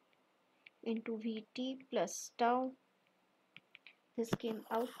into Vt plus tau, this came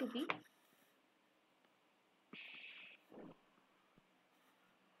out to be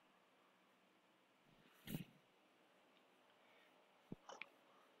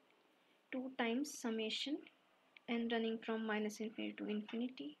 2 times summation n running from minus infinity to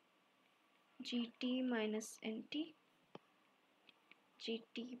infinity gt minus nt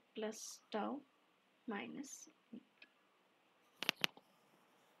gt plus tau minus.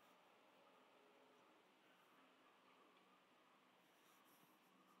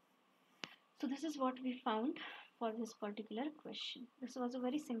 So this is what we found for this particular question. This was a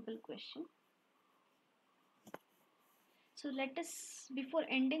very simple question. So let us, before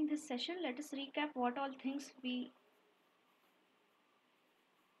ending this session, let us recap what all things we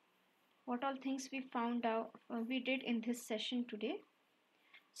found out we did in this session today.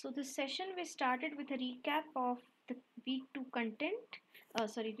 So this session we started with a recap of the week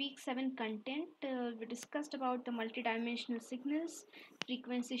 7 content. We discussed about the multidimensional signals,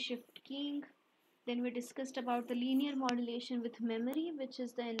 frequency shift keying. Then we discussed about the linear modulation with memory, which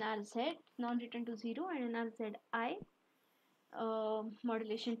is the NRZ, non-return to zero, and NRZI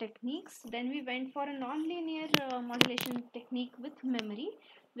modulation techniques. Then we went for a non-linear modulation technique with memory,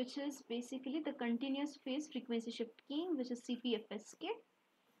 which is basically the continuous phase frequency shift keying, which is CPFSK.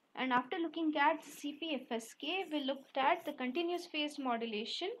 And after looking at CPFSK, we looked at the continuous phase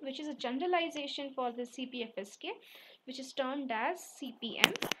modulation, which is a generalization for the CPFSK, which is termed as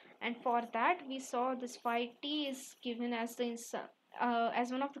CPM. And for that, we saw this phi t is given as the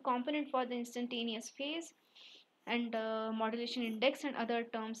as one of the component for the instantaneous phase, and modulation index and other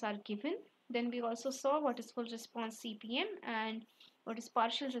terms are given. Then we also saw what is full response CPM and what is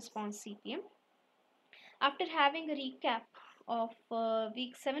partial response CPM. After having a recap of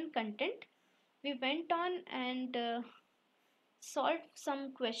week 7 content, we went on and solved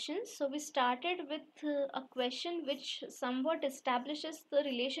some questions. So we started with a question which somewhat establishes the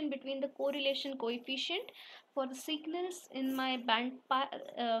relation between the correlation coefficient for the signals in my band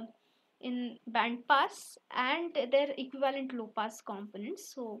pass and their equivalent low pass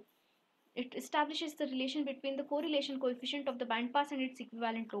components. So it establishes the relation between the correlation coefficient of the band pass and its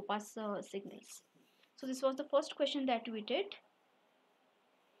equivalent low pass signals. So this was the first question that we did,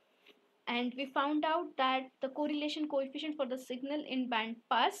 and we found out that the correlation coefficient for the signal in band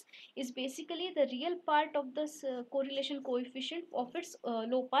pass is basically the real part of this correlation coefficient of its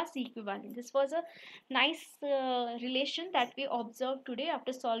low pass equivalent. This was a nice relation that we observed today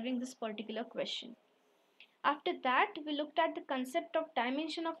after solving this particular question. After that, we looked at the concept of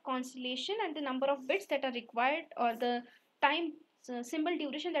dimension of constellation and the number of bits that are required, or the time symbol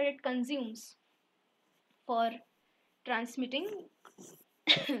duration that it consumes for transmitting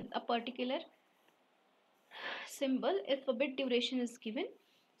a particular symbol if a bit duration is given.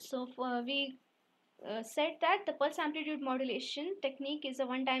 So we said that the pulse amplitude modulation technique is a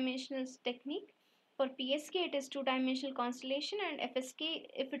one-dimensional technique. For PSK it is two-dimensional constellation, and FSK,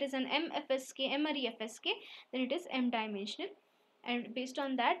 if it is an MFSK, MRE FSK, then it is m-dimensional. And based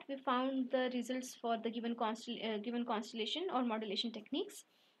on that, we found the results for the given constellation or modulation techniques.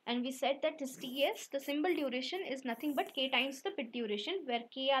 And we said that this TS, the symbol duration, is nothing but k times the bit duration, where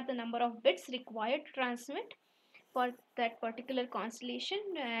k are the number of bits required to transmit for that particular constellation,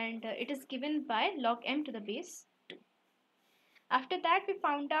 and it is given by log m to the base 2. After that, we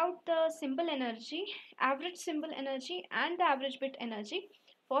found out the symbol energy, average symbol energy, and the average bit energy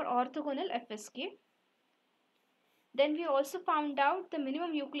for orthogonal FSK. Then we also found out the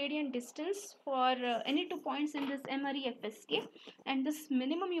minimum Euclidean distance for any 2 points in this MRE FSK, and this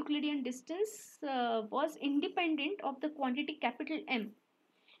minimum Euclidean distance was independent of the quantity capital M.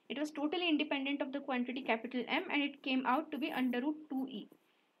 It was totally independent of the quantity capital M, and it came out to be under root 2e.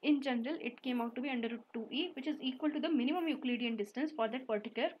 In general, it came out to be under root 2e, which is equal to the minimum Euclidean distance for that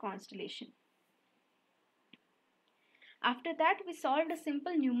particular constellation. After that, we solved a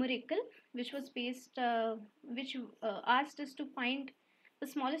simple numerical which was based, asked us to find the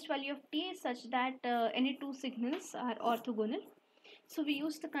smallest value of t such that any two signals are orthogonal. So we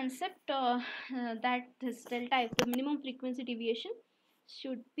used the concept that this delta, if the minimum frequency deviation,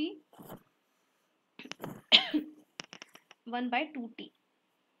 should be 1 by 2t.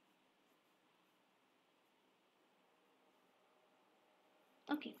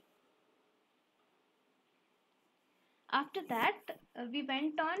 Okay. After that, we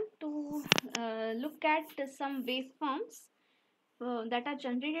went on to look at some waveforms that are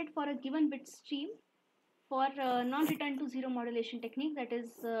generated for a given bit stream for non-return to zero modulation technique, that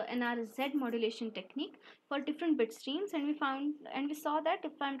is NRZ modulation technique for different bit streams, and we saw that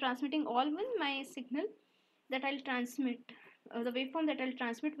if I'm transmitting all one, my signal that I'll transmit, the waveform that I'll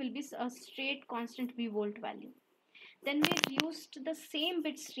transmit will be a straight constant V volt value. Then we used the same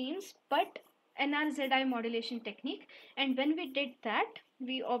bit streams but NRZI modulation technique, and when we did that,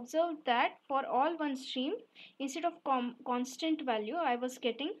 we observed that for all one stream, instead of constant value, I was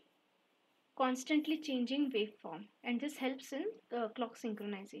getting constantly changing waveform, and this helps in clock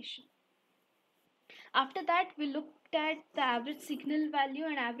synchronization. After that, we looked at the average signal value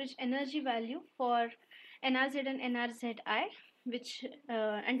and average energy value for NRZ and NRZI, which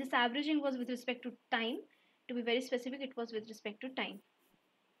and this averaging was with respect to time. To be very specific, it was with respect to time.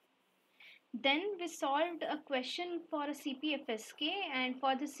 Then we solved a question for a CPFSK, and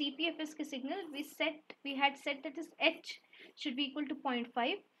for the CPFSK signal, we had said that this H should be equal to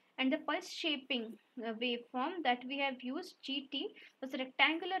 0.5, and the pulse shaping waveform that we have used, GT, was a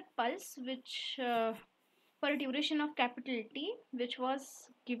rectangular pulse which for a duration of capital T, which was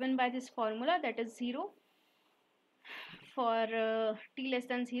given by this formula, that is 0 for t less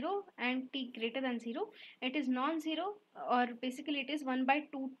than 0 and t greater than 0. It is non-zero, or basically it is 1 by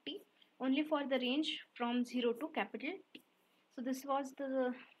 2t only for the range from 0 to capital T. So this was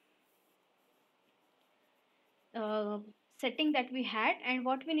the setting that we had, and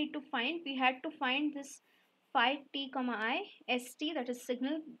what we need to find, we had to find this phi t comma I st, that is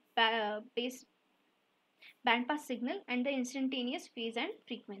signal base bandpass signal, and the instantaneous phase and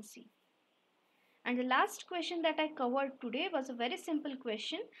frequency. And the last question that I covered today was a very simple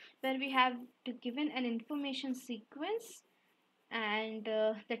question where we have given an information sequence, and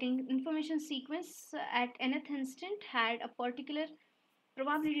that information sequence at nth instant had a particular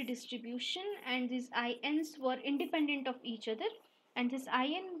probability distribution, and these INs were independent of each other, and this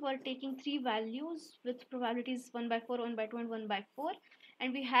IN were taking three values with probabilities 1 by 4, 1 by 2 and 1 by 4,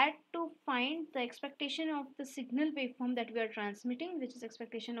 and we had to find the expectation of the signal waveform that we are transmitting, which is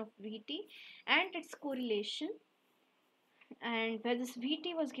expectation of Vt, and its correlation, and where this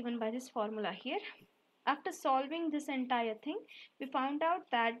Vt was given by this formula here. After solving this entire thing, we found out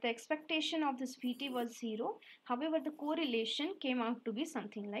that the expectation of this Vt was 0. However, the correlation came out to be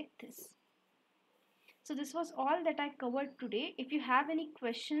something like this. So this was all that I covered today. If you have any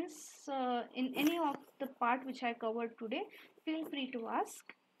questions in any of the part which I covered today, feel free to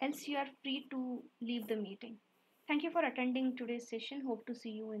ask, else you are free to leave the meeting. Thank you for attending today's session. Hope to see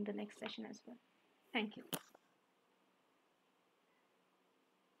you in the next session as well. Thank you.